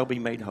 I shall be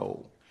made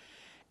whole.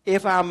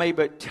 If I may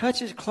but touch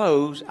his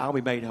clothes, I'll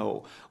be made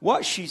whole.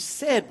 What she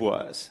said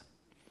was,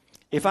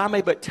 if I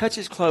may but touch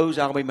his clothes,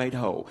 I'll be made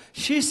whole.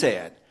 She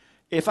said,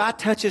 if I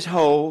touch his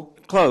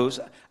clothes,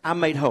 I'm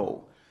made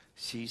whole.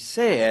 She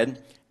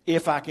said,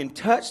 if I can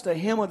touch the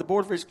hem of the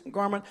border of his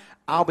garment,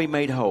 I'll be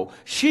made whole.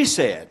 She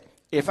said,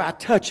 if I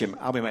touch him,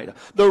 I'll be made whole.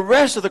 The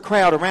rest of the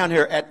crowd around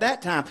here at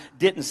that time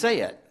didn't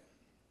say it.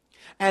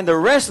 And the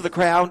rest of the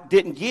crowd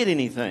didn't get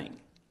anything.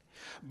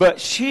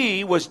 But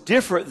she was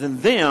different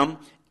than them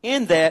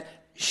in that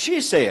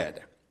she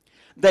said.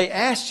 They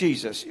asked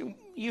Jesus,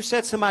 you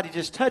said somebody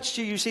just touched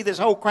you. You see this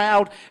whole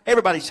crowd,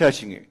 everybody's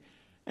touching you.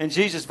 And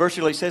Jesus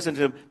virtually says unto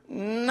them,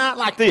 not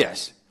like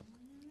this,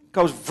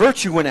 because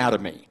virtue went out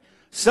of me.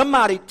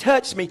 Somebody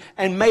touched me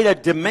and made a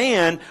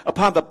demand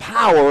upon the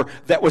power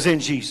that was in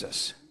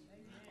Jesus.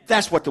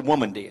 That's what the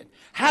woman did.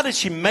 How did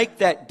she make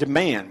that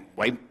demand?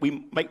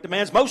 We make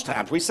demands most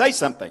times. We say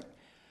something.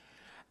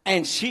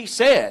 And she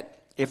said,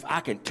 if I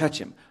can touch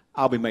him,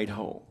 I'll be made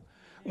whole.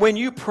 When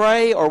you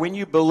pray or when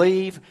you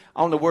believe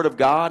on the Word of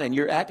God and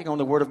you're acting on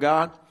the Word of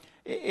God,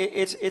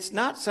 it's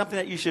not something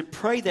that you should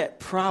pray that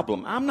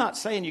problem. I'm not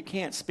saying you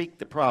can't speak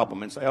the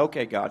problem and say,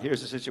 okay, God,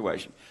 here's the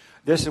situation.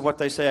 This is what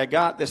they say I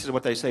got. This is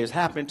what they say is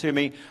happening to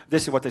me.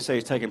 This is what they say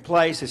is taking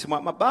place. This is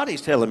what my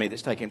body's telling me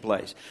that's taking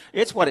place.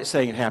 It's what it's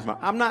saying is happening.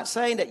 I'm not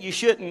saying that you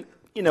shouldn't,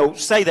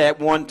 say that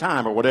one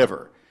time or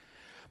whatever.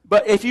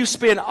 But if you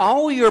spend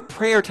all your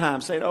prayer time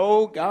saying,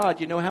 oh,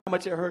 God, you know how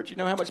much it hurts. You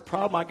know how much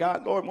problem I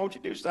got. Lord, won't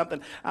you do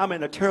something? I'm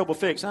in a terrible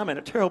fix. I'm in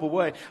a terrible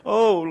way.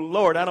 Oh,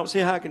 Lord, I don't see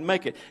how I can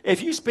make it.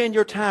 If you spend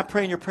your time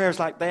praying your prayers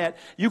like that,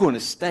 you're going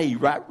to stay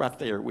right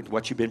there with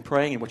what you've been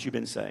praying and what you've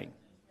been saying.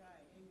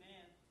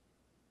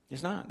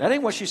 It's not. That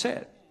ain't what she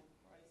said.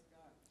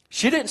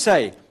 She didn't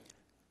say,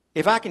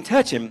 if I can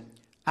touch him,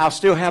 I'll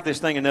still have this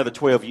thing another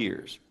 12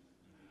 years.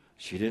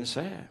 She didn't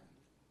say it.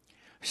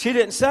 She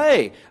didn't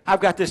say, I've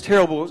got this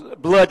terrible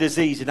blood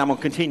disease and I'm going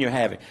to continue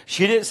having it.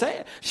 She didn't say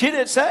it. She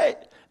didn't say,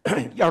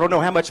 y'all don't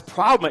know how much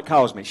problem it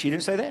caused me. She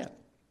didn't say that.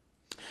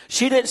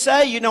 She didn't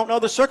say, you don't know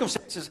the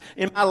circumstances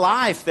in my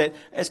life that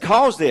has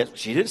caused this.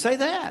 She didn't say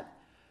that.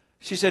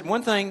 She said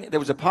one thing,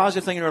 there was a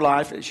positive thing in her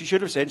life that she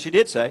should have said, and she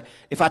did say,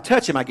 if I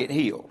touch him, I get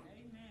healed.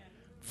 Amen.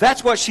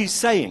 That's what she's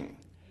saying.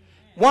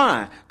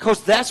 Why?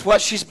 Because that's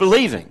what she's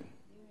believing.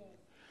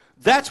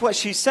 That's what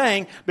she's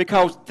saying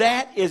because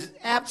that is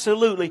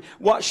absolutely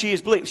what she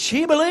is believing.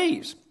 She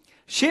believes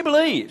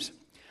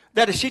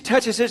that if she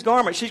touches his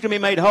garment, she's going to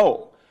be made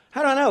whole.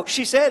 How do I know?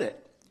 She said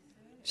it.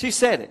 She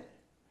said it.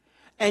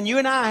 And you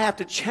and I have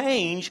to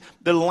change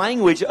the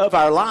language of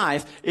our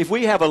life. If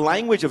we have a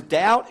language of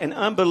doubt and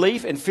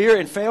unbelief and fear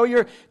and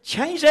failure,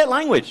 change that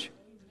language.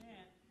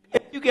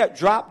 If you get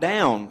dropped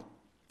down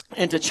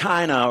into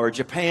China or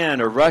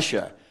Japan or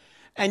Russia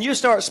and you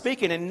start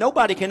speaking and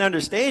nobody can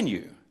understand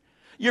you,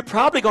 you're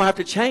probably going to have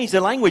to change the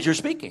language you're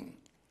speaking,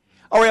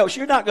 or else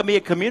you're not going to be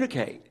able to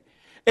communicate.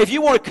 If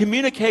you want to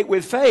communicate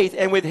with faith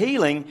and with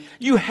healing,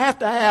 you have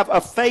to have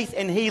a faith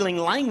and healing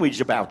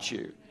language about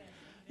you.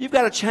 You've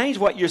got to change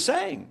what you're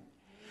saying.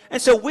 And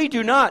so we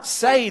do not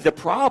say the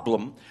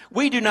problem.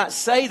 We do not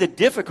say the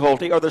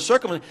difficulty or the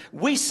circumstance.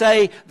 We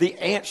say the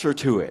answer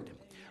to it.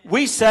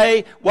 We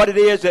say what it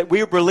is that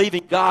we're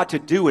believing God to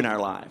do in our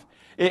life.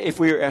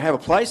 If we have a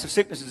place of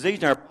sickness and disease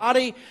in our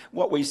body,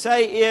 what we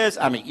say is,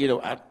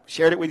 I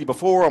shared it with you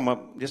before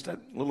on just a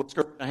little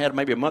script I had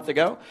maybe a month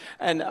ago,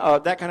 and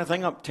that kind of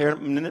thing,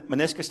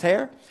 meniscus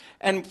tear.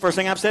 And first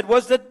thing I've said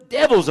was, the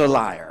devil's a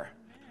liar.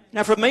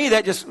 Now for me,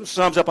 that just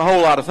sums up a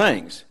whole lot of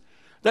things.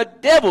 The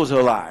devil's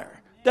a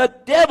liar. The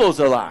devil's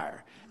a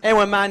liar. And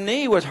when my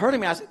knee was hurting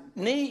me, I said,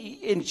 knee,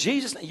 in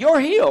Jesus' name, you're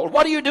healed.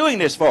 What are you doing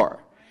this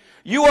for?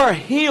 You are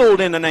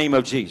healed in the name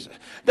of Jesus.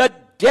 The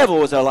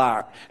devil is a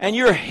liar, and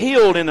you're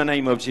healed in the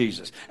name of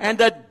Jesus. And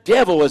the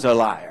devil is a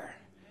liar.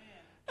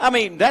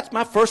 That's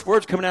my first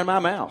words coming out of my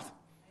mouth.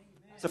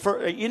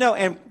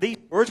 And these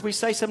words we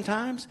say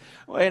sometimes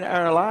in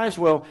our lives,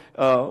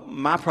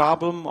 my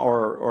problem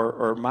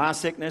or my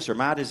sickness or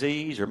my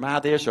disease or my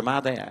this or my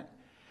that.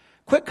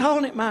 Quit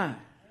calling it mine.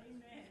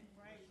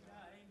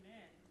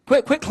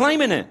 Quit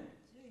claiming it.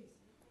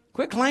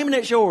 Quit claiming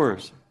it's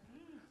yours.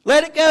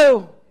 Let it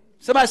go.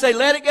 Somebody say,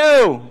 let it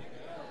go.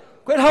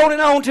 Quit holding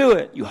on to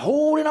it. You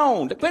holding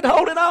on. Quit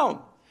holding on.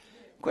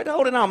 Quit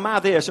holding on. My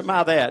this or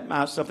my that,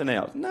 my something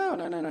else. No.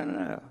 I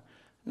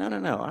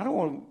don't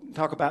want to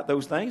talk about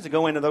those things and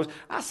go into those.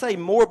 I say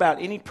more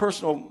about any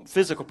personal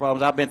physical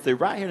problems I've been through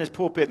right here in this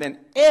pulpit than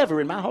ever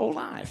in my whole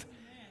life.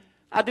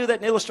 I do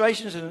that in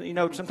illustrations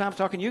and, sometimes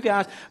talking to you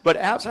guys, but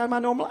outside my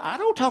normal, I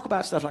don't talk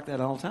about stuff like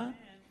that all the time.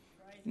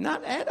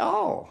 Not at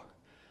all.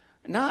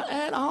 Not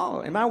at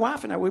all. And my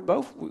wife and I,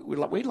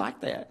 we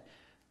like that.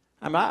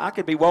 I mean, I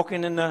could be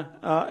walking in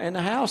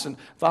the house and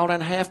fall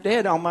down half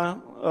dead on my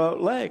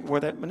leg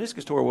where that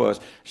meniscus tear was.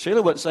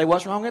 Sheila wouldn't say,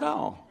 what's wrong at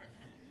all?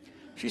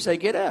 She'd say,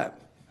 get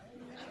up.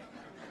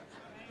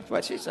 That's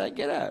what she'd say,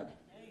 get up.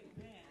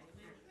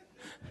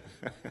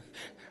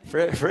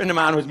 A friend of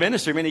mine was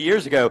minister many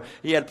years ago.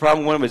 He had a problem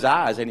with one of his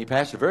eyes, and he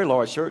pastored a very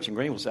large church in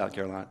Greenville, South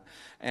Carolina.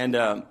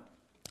 And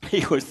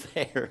he was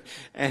there,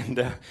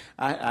 and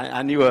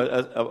I knew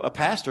a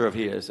pastor of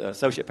his,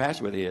 associate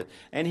pastor with his,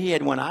 and he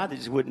had one eye that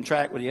just wouldn't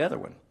track with the other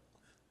one.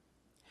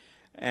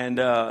 And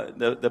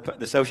the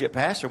associate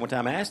pastor one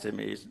time asked him,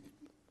 he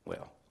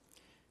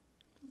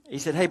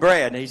said, hey,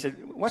 Brad, and he said,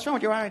 what's wrong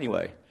with your eye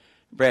anyway?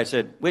 Brad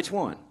said, which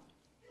one?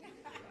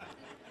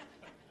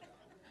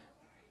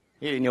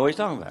 He didn't know what he was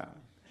talking about.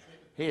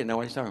 He didn't know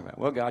what he was talking about.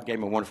 Well, God gave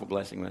him a wonderful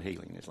blessing with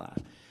healing in his life.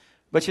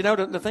 But you know,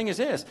 the thing is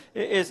this,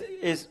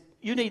 is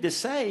you need to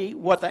say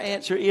what the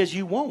answer is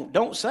you want.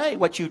 Don't say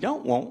what you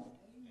don't want.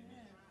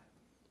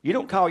 You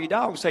don't call your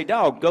dog and say,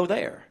 dog, go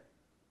there.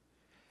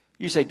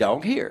 You say,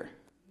 dog, here.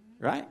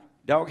 Right?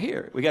 Dog,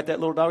 here. We got that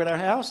little dog at our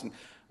house, and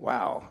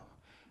wow.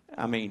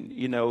 I mean,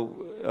 you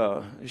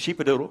know,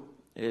 sheepadoodle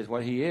is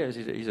what he is.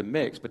 He's a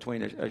mix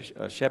between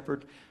a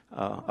shepherd,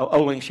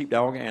 Oling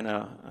sheepdog, and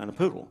a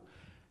poodle.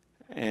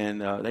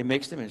 And they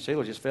mixed him, and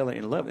Sheila just fell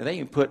in love. And they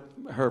even put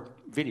her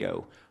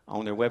video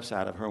on their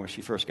website of her when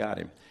she first got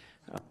him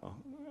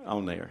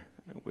on there,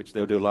 which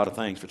they'll do a lot of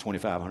things for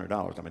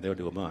 $2,500. I mean, they'll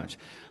do a bunch.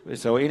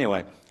 So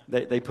anyway,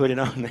 they put it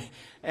on there.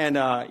 And,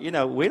 you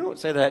know, we don't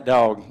say to that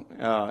dog,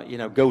 you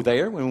know, go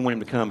there when we want him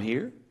to come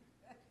here.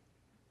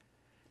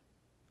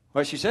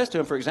 Well, she says to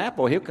him, for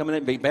example, he'll come in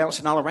and be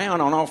bouncing all around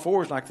on all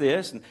fours like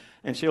this,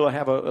 and she'll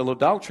have a little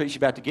dog treat she's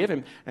about to give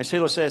him, and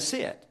Sheila says,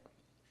 sit.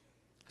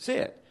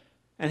 Sit.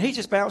 And he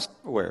just bounced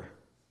everywhere.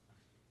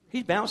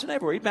 He's bouncing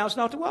everywhere. He's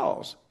bouncing off the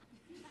walls.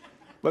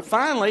 But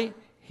finally,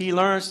 he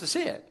learns to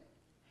sit.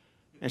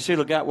 And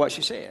Sheila got what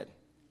she said.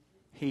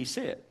 He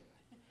sit.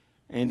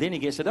 And then he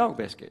gets a dog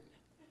biscuit.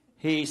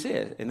 He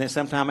sit. And then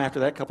sometime after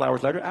that, a couple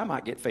hours later, I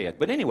might get fed.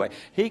 But anyway,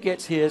 he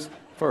gets his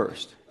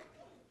first.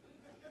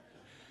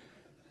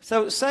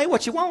 So say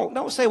what you want.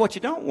 Don't say what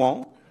you don't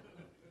want.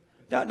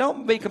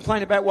 Don't be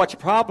complaining about what your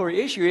problem or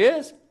issue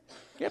is.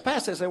 Get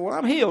past that and say, well,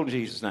 I'm healed in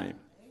Jesus' name.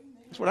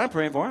 That's what I'm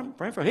praying for. I'm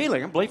praying for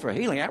healing. I'm believing for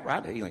healing,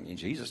 outright healing. In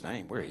Jesus'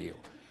 name, we're healed.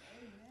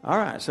 All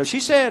right. So she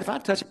said, if I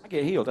touch it, I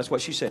get healed. That's what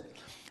she said.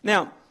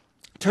 Now,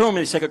 turn with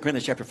me to 2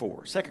 Corinthians chapter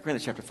 4. 2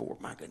 Corinthians chapter 4.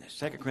 My goodness.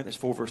 2 Corinthians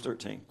 4, verse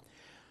 13.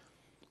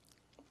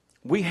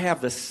 We have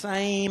the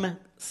same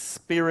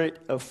spirit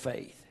of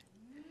faith.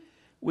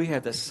 We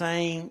have the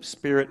same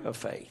spirit of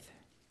faith.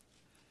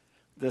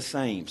 The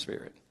same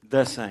spirit.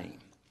 The same.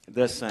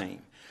 The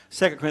same.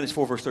 2 Corinthians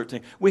 4, verse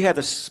 13. We have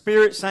the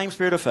same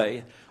spirit of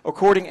faith,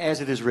 according as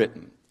it is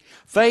written.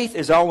 Faith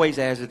is always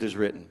as it is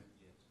written.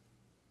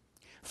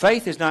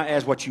 Faith is not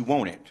as what you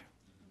want it.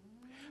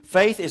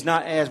 Faith is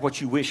not as what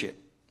you wish it.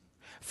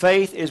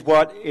 Faith is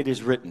what it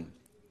is written.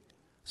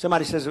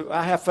 Somebody says,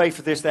 I have faith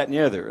for this, that, and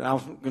the other. And I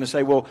was going to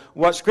say, well,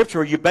 what scripture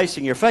are you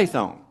basing your faith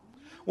on?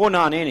 Well,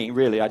 not any,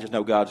 really. I just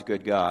know God's a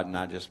good God, and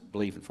I just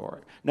believe for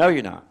it. No,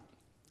 you're not.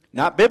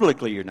 Not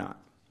biblically, you're not.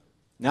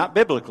 Not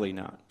biblically,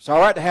 not. It's all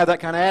right to have that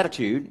kind of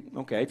attitude.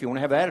 Okay, if you want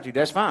to have that attitude,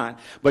 that's fine.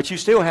 But you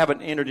still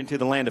haven't entered into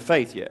the land of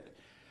faith yet.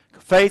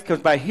 Faith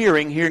comes by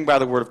hearing, hearing by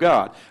the word of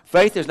God.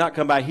 Faith does not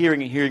come by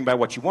hearing and hearing by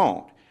what you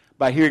want,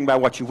 by hearing by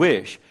what you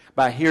wish,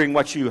 by hearing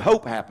what you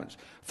hope happens.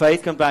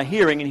 Faith comes by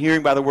hearing and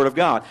hearing by the word of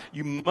God.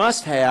 You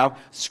must have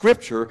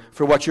Scripture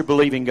for what you're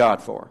believing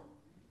God for.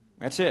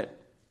 That's it.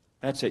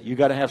 That's it. You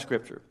got to have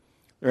Scripture.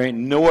 There ain't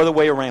no other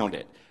way around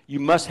it.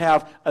 You must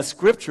have a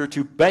Scripture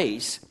to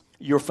base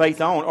your faith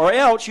on, or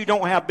else you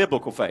don't have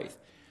biblical faith.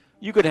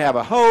 You could have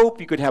a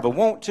hope, you could have a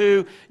want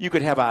to, you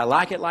could have a I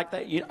like it like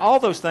that, all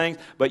those things,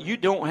 but you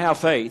don't have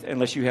faith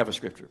unless you have a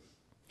Scripture.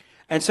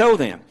 And so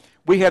then,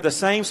 we have the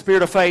same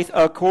spirit of faith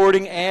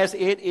according as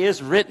it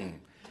is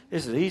written.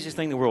 This is the easiest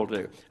thing in the world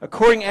to do.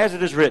 According as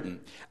it is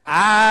written,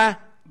 I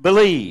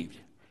believed.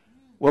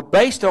 Well,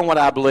 based on what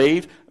I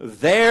believed,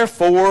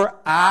 therefore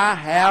I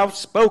have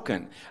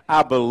spoken.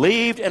 I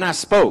believed and I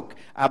spoke.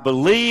 I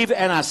believe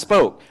and I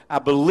spoke. I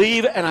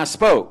believe and I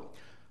spoke.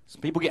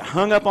 Some people get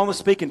hung up on the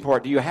speaking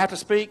part. Do you have to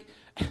speak?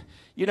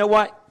 You know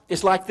what?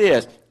 It's like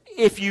this.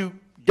 If you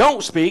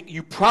don't speak,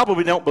 you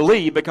probably don't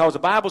believe, because the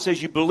Bible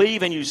says you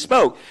believe and you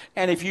spoke.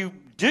 And if you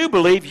do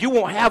believe, you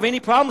won't have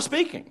any problem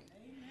speaking.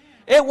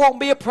 It won't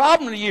be a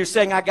problem to you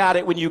saying, I got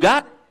it when you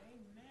got it.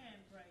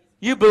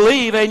 You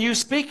believe and you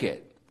speak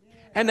it.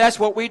 And that's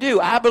what we do.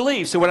 I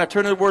believe. So when I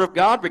turn to the Word of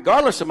God,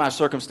 regardless of my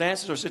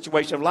circumstances or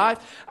situation of life,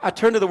 I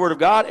turn to the Word of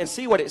God and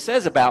see what it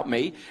says about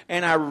me.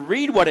 And I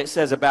read what it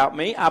says about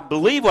me. I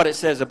believe what it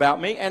says about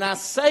me. And I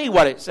say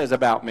what it says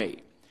about me.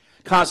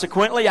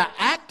 Consequently, I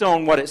act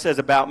on what it says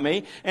about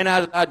me. And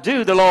I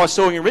do. The law of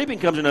sowing and reaping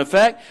comes into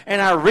effect.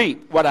 And I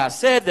reap what I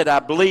said, that I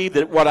believe,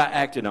 that what I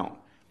acted on.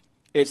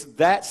 It's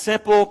that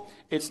simple.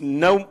 It's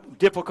no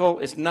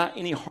difficult. It's not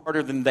any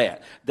harder than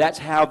that. That's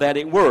how that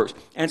it works.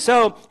 And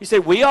so he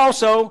said, we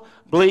also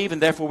believe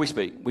and therefore we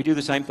speak. We do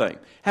the same thing.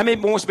 How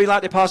many wants to be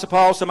like the Apostle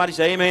Paul? Somebody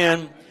say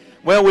amen.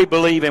 Well, we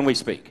believe and we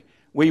speak.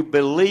 We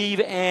believe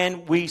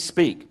and we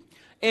speak.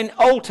 In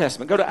Old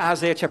Testament, go to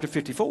Isaiah chapter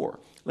 54.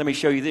 Let me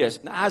show you this.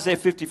 In Isaiah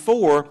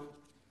 54,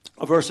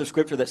 a verse of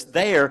scripture that's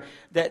there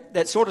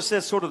that sort of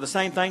says sort of the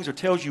same things or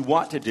tells you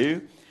what to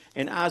do.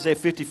 In Isaiah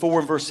 54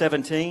 and verse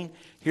 17,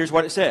 here's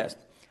what it says.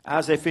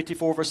 Isaiah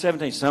 54 verse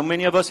 17. So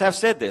many of us have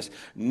said this.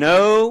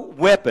 No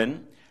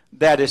weapon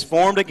that is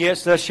formed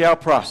against us shall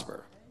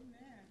prosper.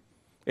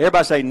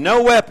 Everybody say,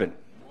 no weapon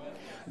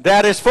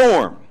that is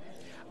formed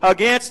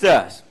against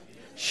us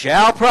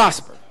shall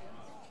prosper.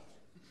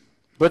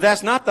 But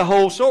that's not the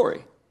whole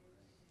story.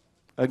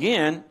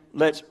 Again,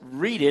 let's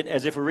read it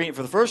as if we're reading it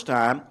for the first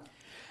time.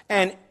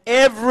 And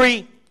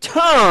every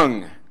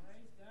tongue.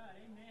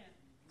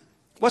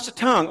 What's a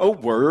tongue? A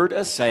word,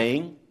 a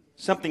saying,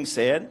 something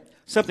said,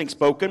 something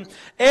spoken.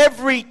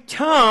 Every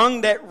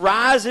tongue that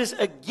rises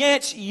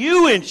against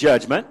you in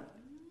judgment,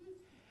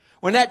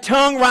 when that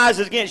tongue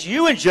rises against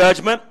you in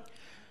judgment,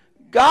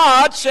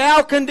 God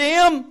shall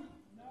condemn.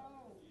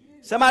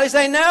 Somebody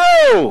say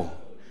no.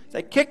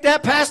 Say, kick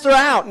that pastor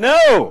out.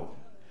 No.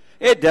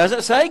 It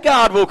doesn't say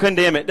God will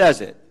condemn it,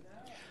 does it?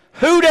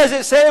 Who does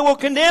it say will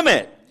condemn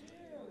it?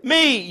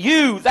 Me,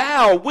 you,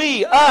 thou,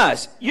 we,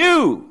 us,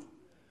 you.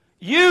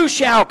 You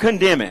shall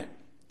condemn it.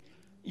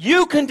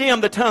 You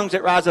condemn the tongues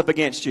that rise up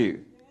against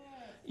you.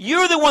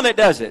 You're the one that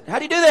does it. How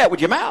do you do that?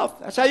 With your mouth.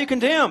 That's how you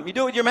condemn. You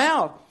do it with your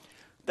mouth.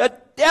 The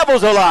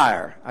devil's a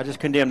liar. I just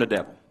condemned the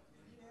devil.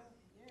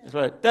 That's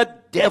right. The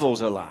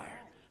devil's a liar.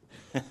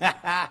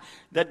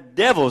 The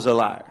devil's a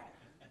liar.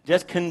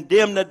 Just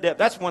condemn the devil.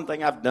 That's one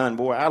thing I've done,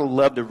 boy. I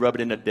love to rub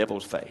it in the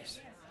devil's face.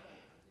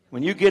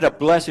 When you get a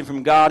blessing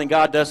from God and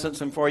God does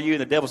something for you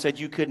and the devil said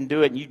you couldn't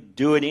do it and you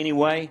do it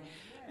anyway,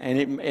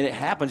 and it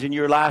happens in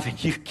your life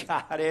and you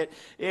got it,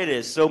 it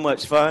is so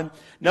much fun.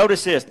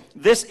 Notice this.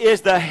 This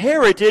is the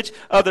heritage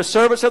of the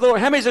servants of the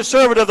Lord. How many is a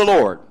servant of the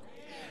Lord?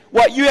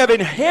 What you have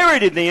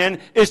inherited then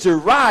is the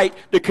right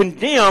to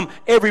condemn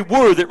every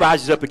word that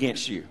rises up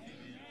against you.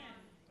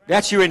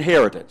 That's your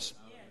inheritance.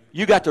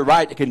 You got the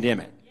right to condemn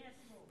it.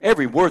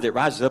 Every word that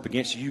rises up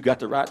against you, you got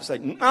the right to say,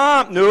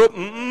 no,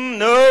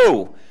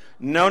 no.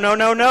 No, no,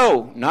 no,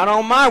 no. Not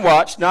on my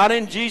watch. Not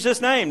in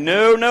Jesus' name.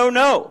 No, no,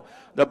 no.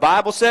 The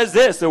Bible says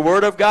this. The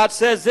Word of God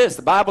says this.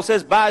 The Bible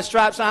says, by His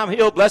stripes I'm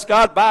healed. Bless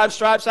God, by His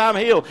stripes I'm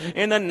healed.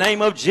 In the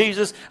name of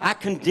Jesus, I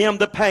condemn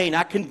the pain.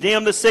 I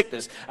condemn the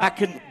sickness. I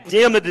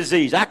condemn the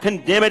disease. I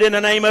condemn it in the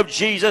name of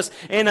Jesus.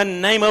 In the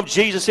name of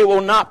Jesus, it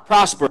will not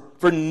prosper.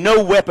 For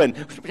no weapon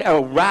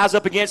will rise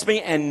up against me,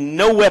 and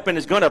no weapon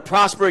is going to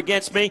prosper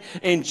against me.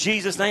 In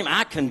Jesus' name,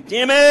 I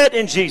condemn it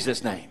in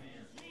Jesus' name.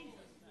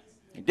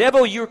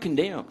 Devil, you're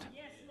condemned.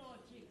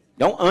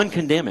 Don't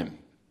uncondemn him.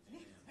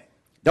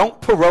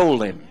 Don't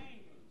parole him.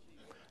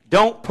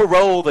 Don't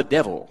parole the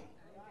devil.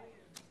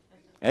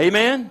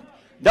 Amen?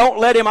 Don't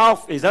let him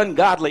off his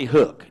ungodly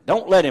hook.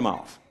 Don't let him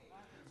off.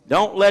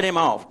 Don't let him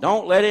off.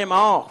 Don't let him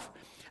off.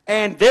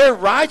 And their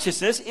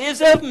righteousness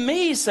is of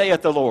me,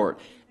 saith the Lord.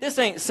 This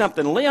ain't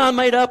something Leon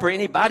made up or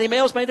anybody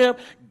else made up.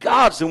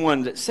 God's the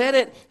one that said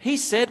it. He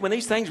said when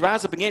these things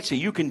rise up against you,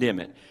 you condemn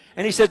it.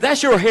 And he said,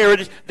 that's your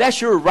heritage.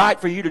 That's your right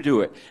for you to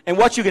do it. And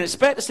what you can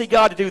expect to see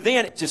God to do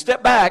then is to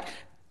step back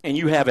and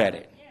you have at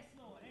it. Yes,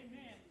 Lord.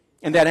 Amen.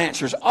 And that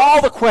answers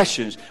all the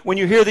questions when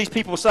you hear these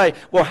people say,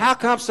 well, how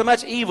come so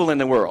much evil in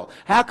the world?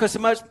 How come so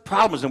much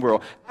problems in the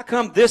world? How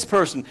come this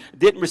person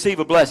didn't receive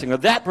a blessing or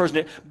that person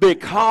did?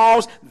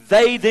 Because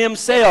they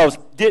themselves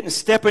didn't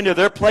step into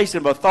their place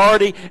of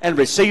authority and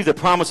receive the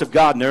promise of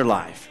God in their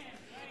life.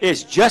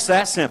 It's just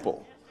that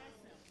simple.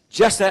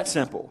 Just that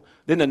simple.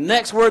 Then the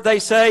next word they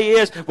say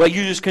is, well,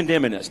 you're just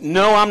condemning us.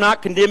 No, I'm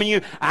not condemning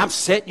you. I'm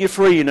setting you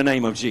free in the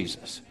name of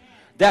Jesus.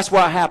 That's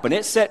what happened.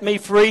 It set me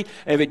free.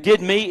 If it did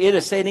me, it'd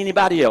have set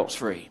anybody else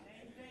free.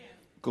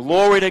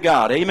 Glory to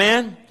God.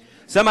 Amen?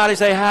 Somebody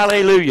say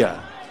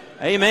hallelujah.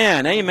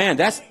 Amen. Amen.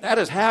 That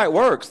is how it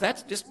works.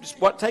 That's just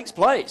what takes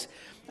place.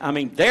 I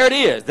mean, there it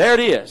is. There it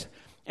is.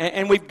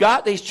 And we've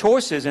got these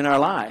choices in our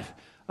life.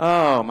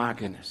 Oh, my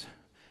goodness.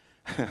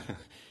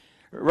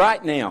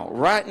 Right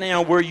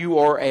now where you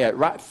are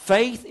at,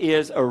 faith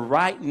is a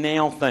right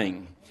now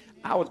thing.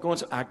 I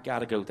got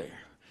to go there.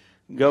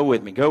 Go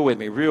with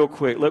me real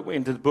quick. Look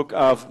into the book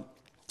of,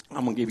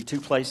 I'm going to give you two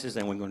places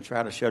and we're going to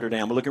try to shut her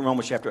down. But look at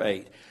Romans chapter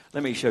 8.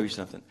 Let me show you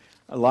something.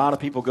 A lot of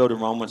people go to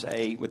Romans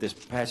 8 with this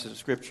passage of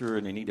Scripture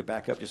and they need to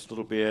back up just a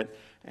little bit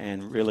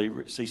and really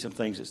see some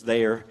things that's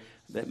there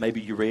that maybe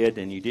you read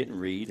and you didn't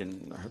read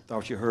and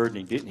thought you heard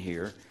and you didn't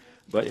hear.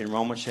 But in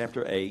Romans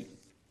chapter 8,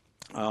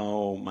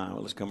 oh my,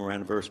 let's come around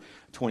to verse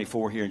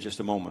 24 here in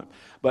just a moment.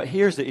 But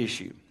here's the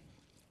issue.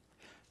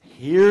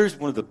 Here's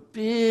one of the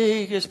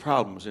biggest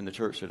problems in the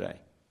church today.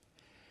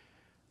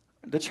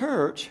 The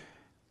church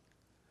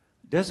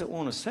doesn't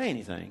want to say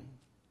anything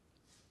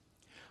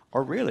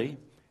or really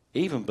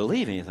even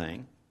believe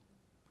anything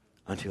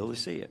until they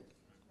see it.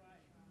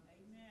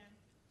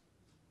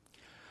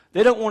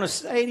 They don't want to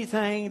say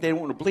anything. They don't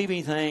want to believe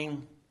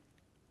anything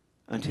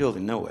until they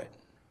know it.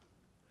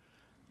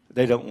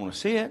 They don't want to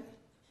see it.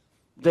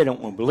 They don't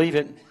want to believe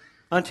it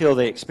until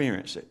they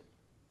experience it.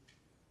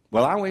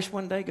 Well, I wish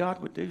one day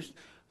God would do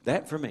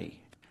that for me.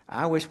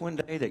 I wish one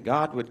day that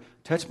God would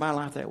touch my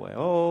life that way.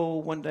 Oh,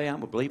 one day I'm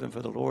believing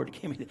for the Lord to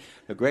give me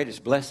the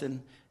greatest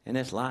blessing in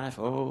this life.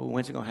 Oh,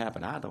 when's it going to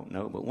happen? I don't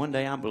know. But one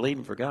day I'm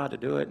believing for God to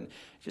do it, and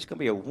it's just going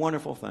to be a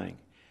wonderful thing.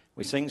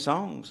 We sing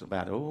songs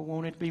about, oh,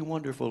 won't it be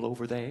wonderful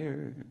over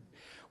there?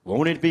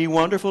 Won't it be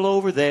wonderful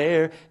over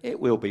there? It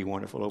will be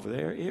wonderful over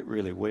there. It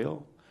really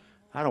will.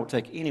 I don't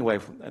take any away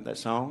from that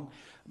song.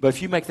 But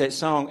if you make that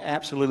song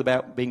absolutely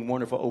about being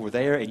wonderful over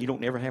there and you don't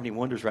never have any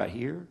wonders right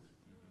here,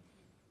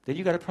 then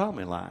you got a problem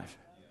in life.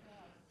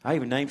 I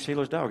even named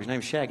Sheila's dog. His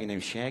name's Shaggy. His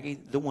name's Shaggy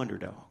the Wonder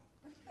Dog.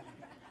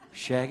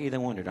 Shaggy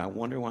the Wonder Dog. I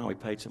wonder why we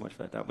paid so much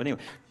for that dog. But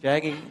anyway,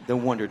 Shaggy the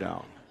Wonder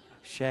Dog.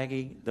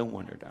 Shaggy the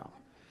Wonder Dog.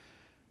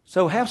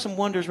 So have some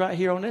wonders right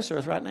here on this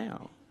earth right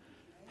now.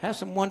 Have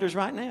some wonders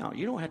right now.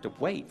 You don't have to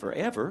wait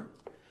forever.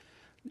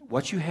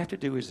 What you have to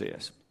do is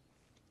this.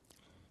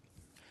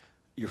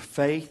 Your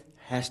faith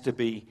has to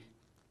be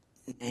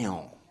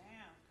now.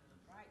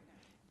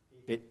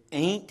 If it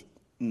ain't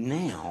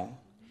now,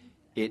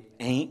 it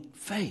ain't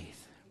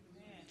faith.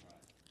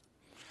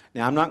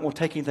 Now, I'm not going to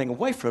take anything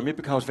away from you,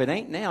 because if it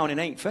ain't now and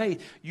it ain't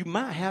faith, you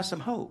might have some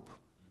hope.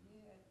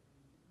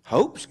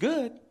 Hope's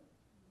good.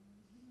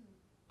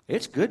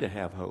 It's good to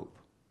have hope.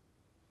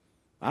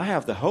 I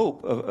have the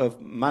hope of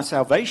my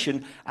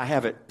salvation. I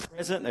have it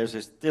present. There's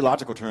this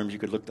theological terms. You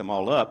could look them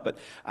all up. But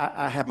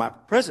I have my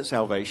present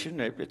salvation.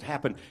 It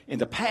happened in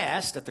the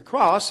past at the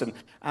cross. And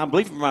I'm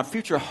believing for my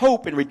future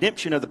hope in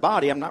redemption of the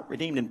body. I'm not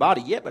redeemed in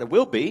body yet, but I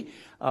will be.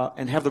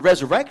 And have the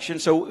resurrection.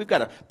 So we've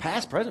got a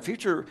past, present,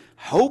 future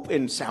hope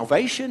in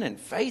salvation and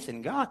faith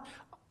in God.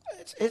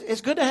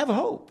 It's good to have a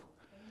hope.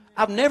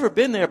 I've never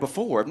been there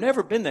before. I've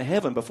never been to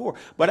heaven before.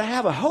 But I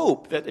have a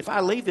hope that if I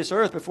leave this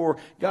earth before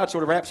God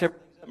sort of wraps everything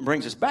up and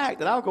brings us back,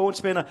 that I'll go and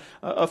spend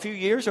a few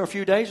years or a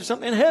few days or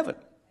something in heaven.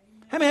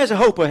 How many has a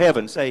hope of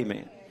heaven? Say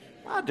amen.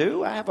 I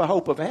do. I have a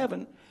hope of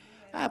heaven.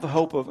 I have a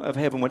hope of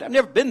heaven. I've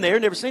never been there,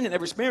 never seen it,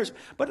 never experienced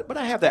it. But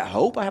I have that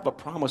hope. I have a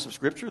promise of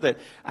Scripture that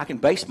I can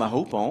base my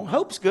hope on.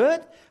 Hope's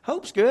good.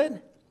 Hope's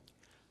good.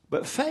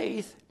 But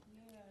faith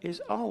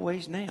is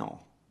always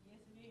now.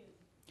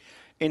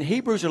 In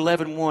Hebrews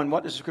 11:1,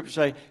 what does the Scripture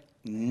say?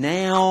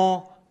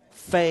 Now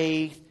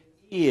faith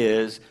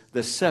is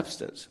the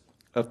substance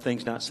of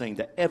things not seen,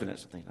 the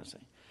evidence of things not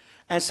seen.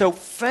 And so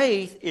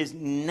faith is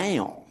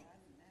now.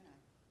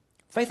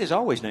 Faith is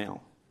always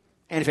now.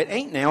 And if it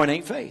ain't now, it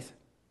ain't faith.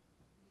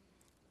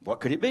 What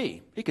could it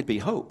be? It could be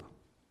hope.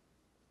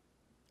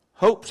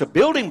 Hope's a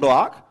building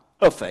block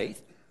of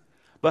faith,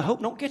 but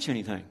hope don't get you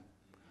anything.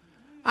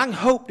 I can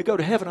hope to go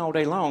to heaven all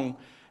day long,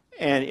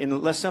 and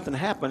unless something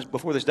happens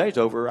before this day's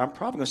over, I'm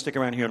probably going to stick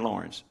around here in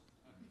Lawrence.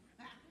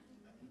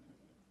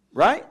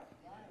 Right?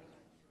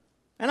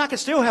 And I can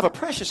still have a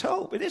precious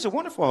hope. It is a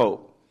wonderful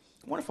hope.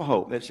 Wonderful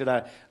hope that should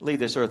I leave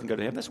this earth and go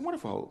to heaven, that's a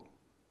wonderful hope.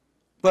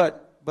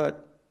 But it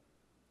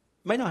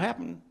may not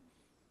happen.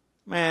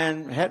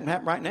 Man, it hadn't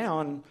happened right now,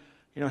 and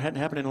it hadn't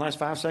happened in the last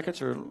 5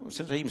 seconds or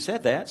since I even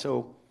said that.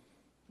 So,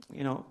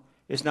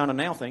 it's not a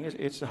now thing.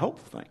 It's a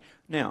hopeful thing.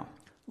 Now,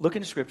 look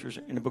in the Scriptures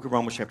in the book of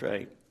Romans chapter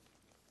 8.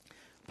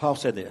 Paul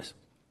said this.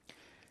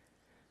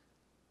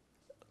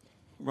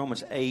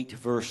 Romans 8,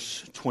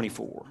 verse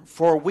 24.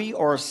 For we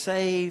are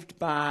saved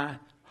by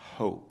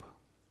hope.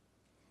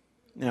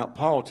 Now,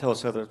 Paul tells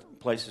us other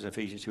places,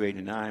 Ephesians 2, 8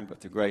 and 9, but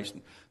through grace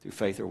and through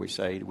faith are we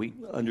saved. We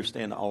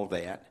understand all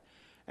that.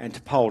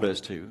 And Paul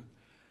does too.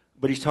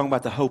 But he's talking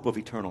about the hope of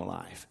eternal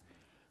life.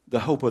 The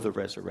hope of the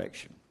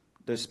resurrection.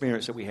 The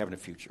experience that we have in the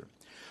future.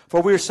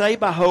 For we are saved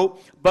by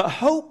hope, but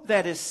hope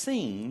that is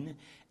seen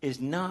is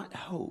not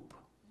hope.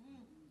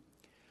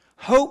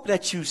 Hope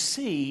that you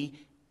see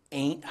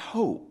ain't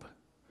hope.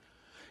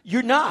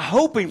 You're not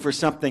hoping for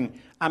something.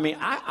 I mean,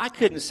 I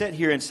couldn't sit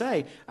here and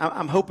say,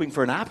 I'm hoping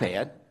for an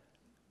iPad.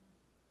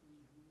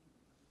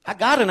 I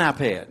got an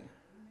iPad.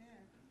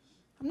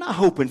 I'm not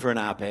hoping for an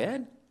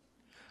iPad.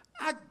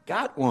 I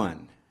got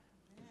one.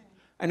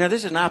 And now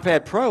this is an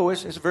iPad Pro.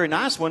 It's a very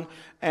nice one.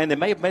 And they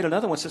may have made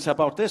another one since I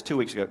bought this 2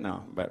 weeks ago.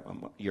 No, about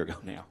a year ago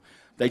now.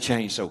 They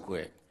changed so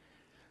quick.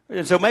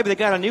 And so maybe they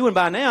got a new one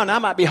by now, and I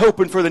might be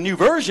hoping for the new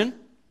version.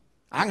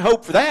 I can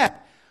hope for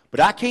that. But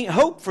I can't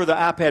hope for the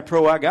iPad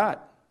Pro I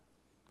got.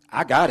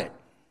 I got it.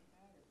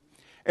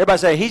 Everybody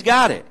say, he's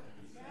got it.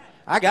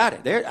 I got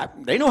it. There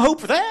ain't no hope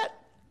for that.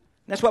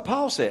 That's what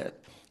Paul said.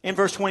 In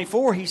verse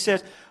 24, he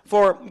says,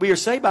 for we are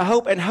saved by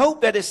hope, and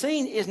hope that is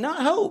seen is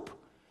not hope.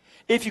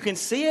 If you can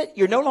see it,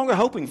 you're no longer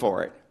hoping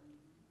for it.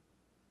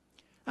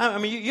 I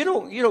mean, you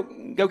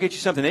don't go get you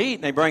something to eat,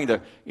 and they bring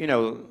the,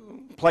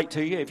 plate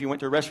to you. If you went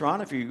to a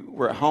restaurant, if you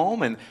were at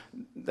home, and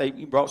they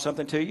brought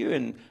something to you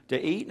and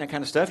to eat and that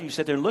kind of stuff, and you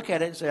sit there and look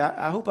at it and say,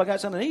 I hope I got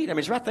something to eat. I mean,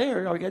 it's right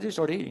there. All you got to do is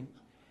start eating.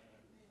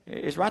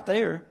 It's right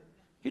there.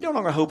 You're no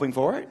longer hoping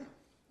for it.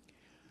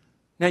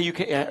 Now, you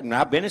can, and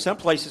I've been in some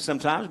places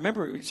sometimes.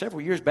 Remember,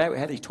 several years back, we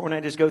had these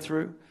tornadoes go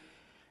through,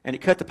 and it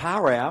cut the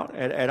power out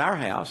at our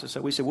house. And so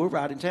we said, we'll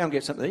ride in town and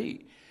get something to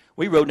eat.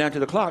 We rode down to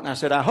the clock, and I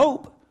said, I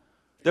hope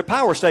their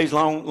power stays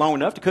long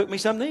enough to cook me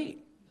something to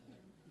eat.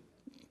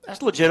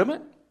 That's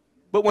legitimate.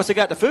 But once they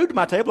got the food to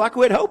my table, I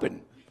quit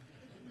hoping.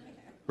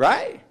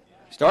 Right?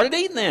 Started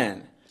eating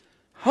then.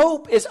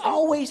 Hope is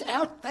always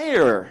out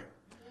there.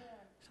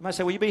 Somebody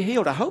said, will you be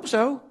healed? I hope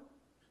so.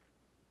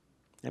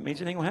 That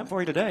means it ain't going to happen for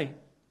you today.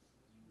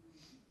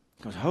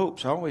 Because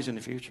hope's always in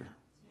the future.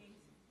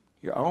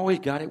 You always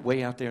got it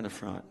way out there in the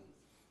front.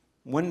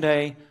 One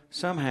day,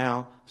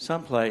 somehow,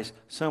 someplace,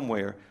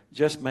 somewhere,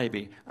 just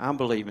maybe, I'm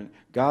believing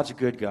God's a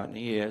good God, and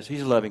He is.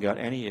 He's a loving God,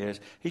 and He is.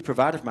 He's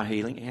provided for my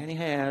healing, and He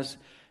has.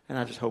 And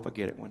I just hope I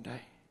get it one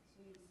day.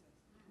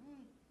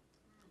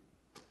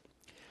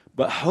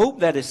 But hope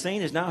that is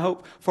seen is not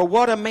hope. For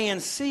what a man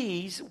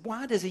sees,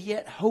 why does he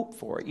yet hope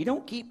for it? You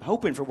don't keep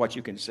hoping for what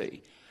you can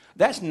see.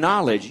 That's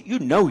knowledge. You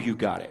know you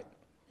got it.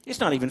 It's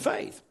not even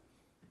faith.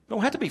 It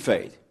don't have to be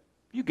faith.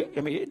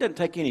 It doesn't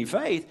take any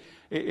faith.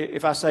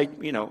 If I say,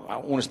 I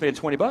want to spend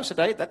 $20 a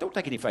day, that don't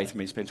take any faith for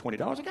me to spend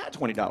 $20. I got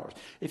 $20.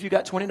 If you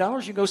got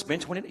 $20, you go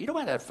spend $20. You don't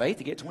have to have faith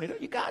to get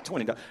 $20. You got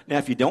 $20. Now,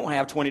 if you don't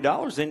have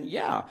 $20, then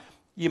yeah,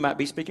 you might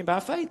be speaking by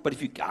faith. But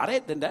if you got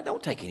it, then that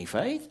don't take any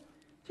faith.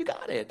 You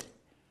got it.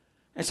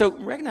 And so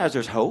recognize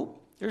there's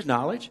hope, there's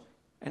knowledge,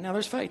 and now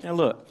there's faith. Now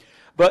look,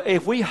 but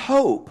if we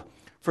hope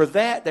for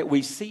that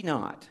we see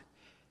not,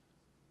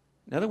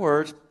 in other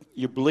words,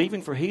 you're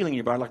believing for healing in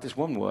your body like this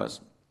woman was,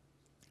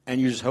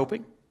 and you're just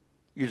hoping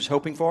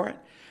for it.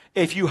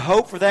 If you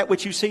hope for that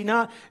which you see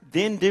not,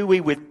 then do we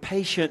with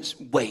patience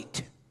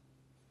wait.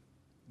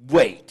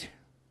 Wait.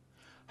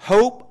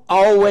 Hope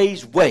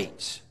always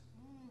waits.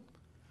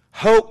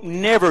 Hope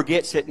never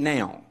gets it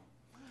now.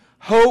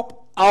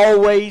 Hope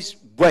always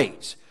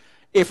waits.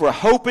 If we're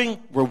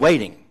hoping, we're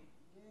waiting.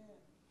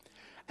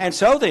 And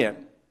so then,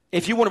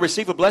 if you want to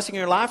receive a blessing in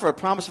your life or a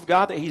promise of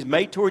God that He's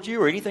made towards you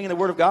or anything in the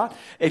Word of God,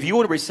 if you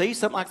want to receive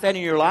something like that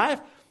in your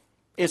life,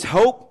 is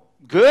hope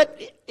good?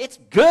 It's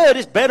good.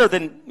 It's better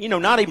than,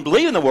 not even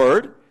believing the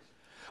Word,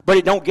 but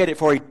it don't get it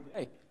for you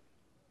today.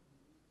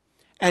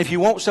 And if you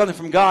want something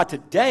from God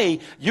today,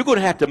 you're going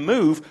to have to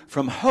move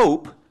from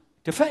hope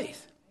to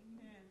faith.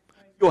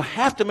 You'll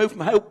have to move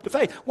from hope to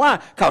faith. Why?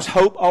 Because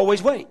hope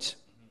always waits.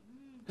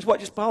 That's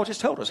what Paul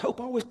just told us. Hope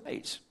always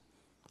waits.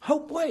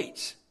 Hope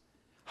waits.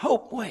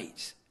 Hope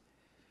waits.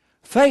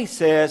 Faith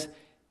says,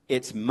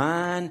 it's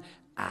mine,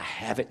 I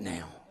have it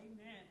now.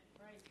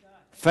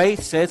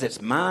 Faith says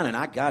it's mine and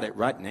I got it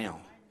right now.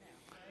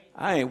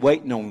 I ain't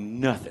waiting on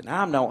nothing.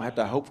 I don't have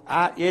to hope.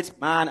 It's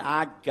mine,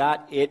 I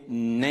got it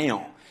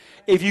now.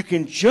 If you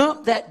can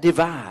jump that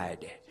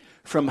divide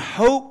from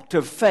hope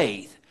to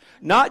faith,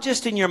 not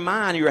just in your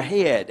mind or your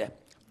head,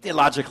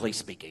 theologically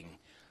speaking,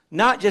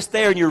 not just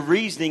there in your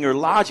reasoning or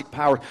logic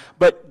power,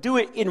 but do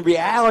it in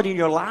reality in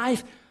your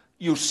life,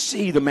 you'll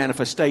see the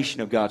manifestation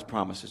of God's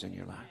promises in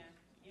your life.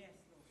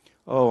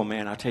 Oh,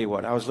 man, I tell you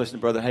what, I was listening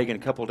to Brother Hagin a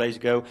couple of days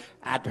ago.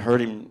 I'd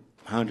heard him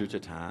hundreds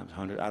of times.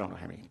 I don't know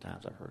how many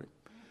times I've heard him.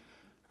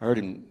 I heard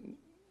him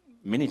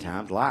many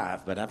times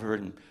live, but I've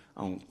heard him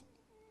on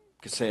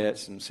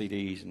cassettes and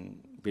CDs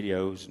and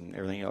videos and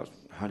everything else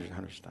hundreds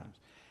of times.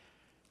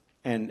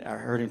 And I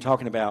heard him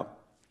talking about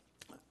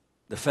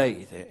the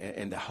faith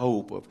and the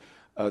hope of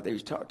that he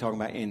was talking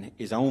about in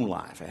his own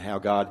life and how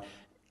God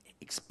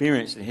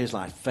experienced in his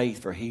life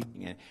faith for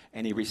healing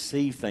and he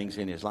received things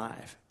in his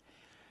life.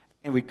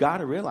 And we've got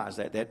to realize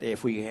that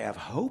if we have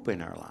hope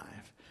in our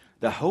life,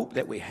 the hope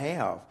that we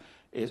have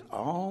is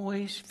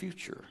always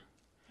future.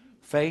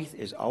 Faith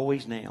is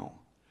always now.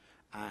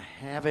 I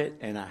have it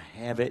and I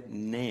have it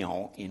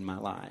now in my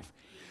life.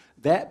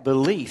 That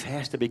belief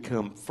has to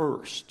become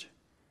first.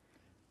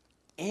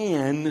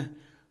 And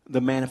the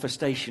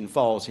manifestation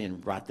falls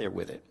in right there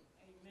with it.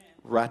 Amen.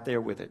 Right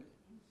there with it.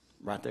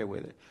 Right there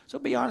with it. So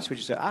be honest with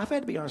yourself. I've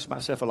had to be honest with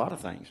myself a lot of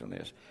things on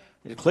this.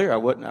 It's clear I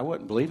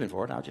wasn't believing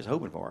for it. I was just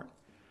hoping for it.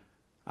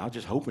 I was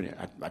just hoping it.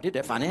 I did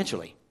that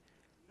financially.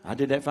 I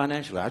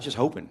was just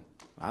hoping.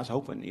 I was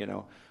hoping,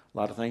 a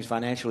lot of things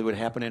financially would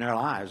happen in our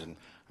lives. And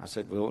I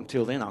said, well,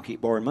 until then, I'll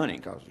keep borrowing money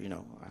because,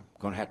 I'm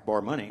going to have to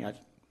borrow money. I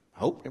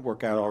hope it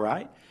worked out all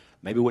right.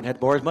 Maybe I wouldn't have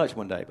to borrow as much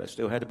one day, but I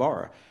still had to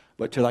borrow.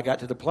 But till I got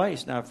to the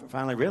place, and I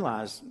finally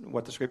realized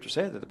what the Scripture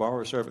said, that the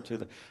borrower is servant to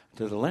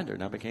the lender.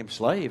 And I became a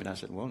slave, and I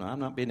said, well, no, I'm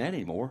not being that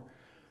anymore.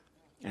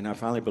 And I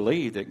finally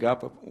believed that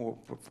God will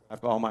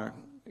provide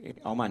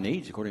all my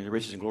needs according to the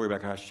riches and glory by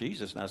Christ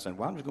Jesus. And I said,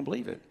 well, I'm just going to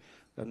believe it.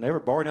 I'll never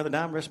borrow another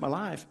dime the rest of my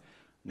life.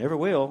 Never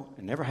will,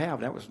 and never have.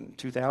 That was in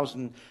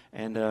 2000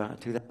 and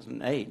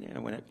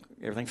 2008, when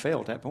everything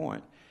failed at that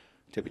point.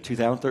 It took me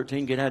 2013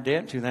 to get out of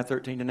debt,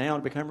 2013 to now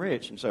to become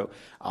rich. And so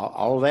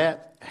all of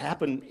that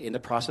happened in the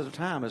process of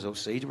time as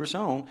those seeds were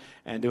sown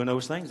and doing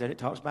those things that it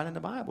talks about in the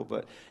Bible.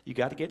 But you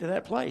got to get to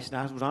that place. And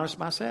I was honest with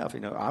myself.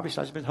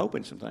 Obviously I've just been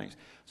hoping some things.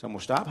 So I'm going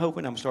to stop hoping.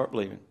 I'm going to start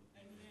believing.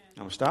 Amen. I'm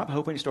going to stop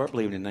hoping and start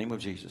believing in the name of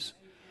Jesus.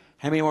 Amen.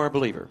 How many are a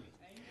believer?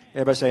 Amen.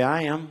 Everybody say,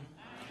 I am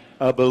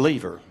a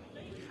believer.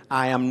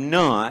 I am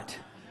not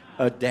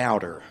a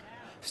doubter.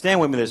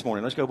 Stand with me this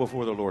morning. Let's go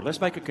before the Lord. Let's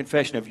make a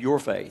confession of your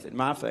faith and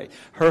my faith.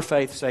 Her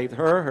faith saved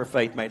her. Her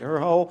faith made her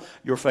whole.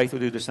 Your faith will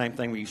do the same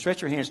thing. Will you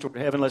stretch your hands toward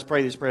heaven? Let's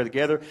pray this prayer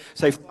together.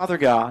 Say, Father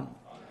God,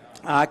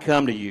 I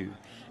come to you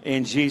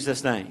in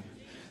Jesus' name.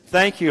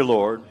 Thank you,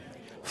 Lord,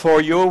 for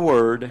your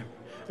word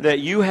that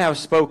you have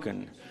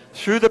spoken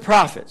through the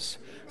prophets,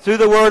 through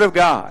the word of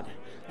God,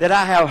 that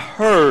I have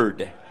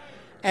heard.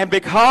 And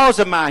because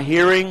of my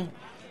hearing,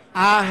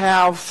 I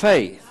have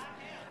faith.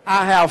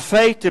 I have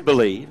faith to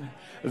believe.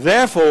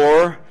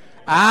 Therefore,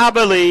 I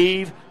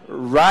believe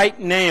right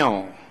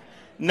now.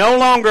 No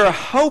longer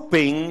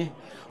hoping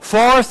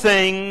for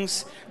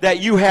things that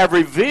you have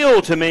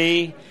revealed to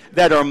me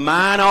that are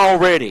mine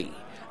already.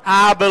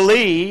 I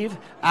believe,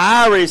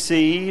 I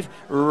receive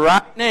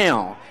right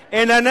now.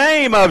 In the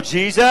name of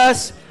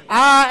Jesus,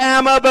 I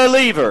am a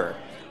believer.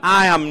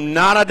 I am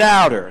not a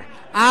doubter.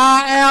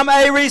 I am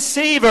a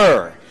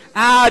receiver.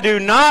 I do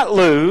not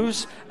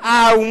lose.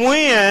 I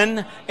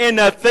win in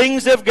the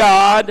things of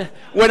God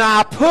when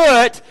I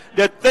put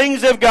the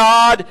things of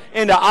God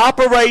into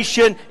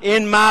operation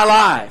in my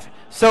life.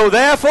 So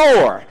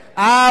therefore,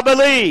 I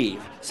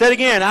believe. Say it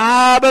again,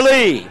 I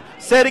believe.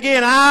 Say it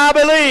again, I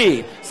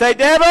believe. Say,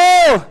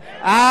 devil,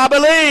 I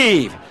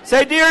believe.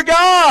 Say, dear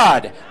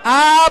God,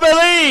 I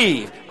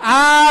believe.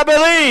 I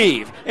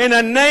believe. In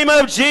the name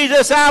of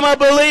Jesus, I'm a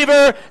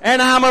believer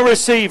and I'm a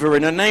receiver.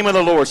 In the name of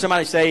the Lord.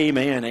 Somebody say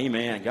amen,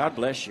 amen. God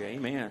bless you,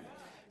 amen.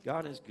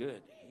 God is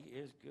good. He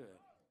is good.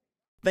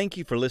 Thank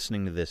you for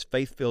listening to this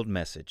faith-filled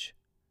message.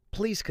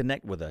 Please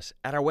connect with us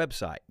at our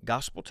website,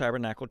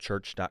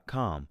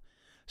 gospeltabernaclechurch.com,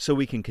 so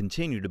we can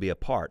continue to be a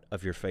part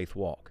of your faith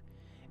walk.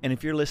 And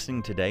if you're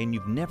listening today and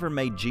you've never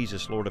made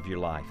Jesus Lord of your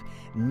life,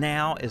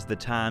 now is the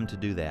time to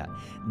do that.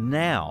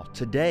 Now,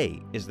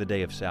 today is the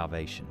day of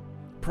salvation.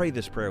 Pray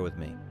this prayer with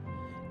me.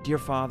 Dear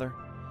Father,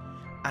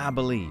 I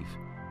believe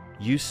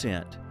you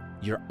sent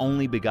your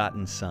only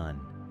begotten Son,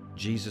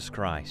 Jesus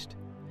Christ,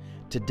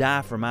 to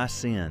die for my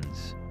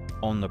sins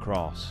on the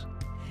cross,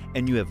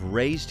 and you have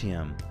raised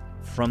him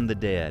from the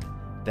dead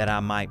that I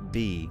might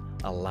be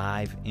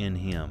alive in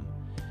him.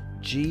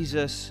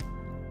 Jesus,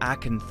 I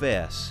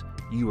confess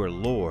you are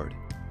Lord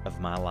of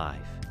my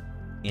life.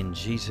 In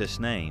Jesus'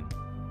 name,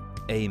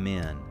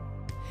 amen.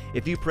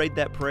 If you prayed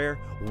that prayer,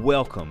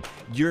 welcome.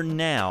 You're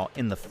now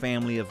in the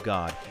family of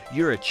God.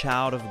 You're a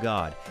child of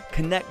God.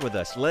 Connect with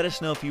us. Let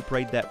us know if you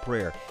prayed that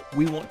prayer.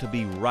 We want to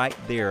be right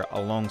there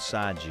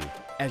alongside you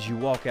as you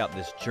walk out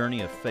this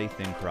journey of faith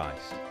in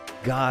Christ.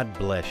 God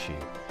bless you.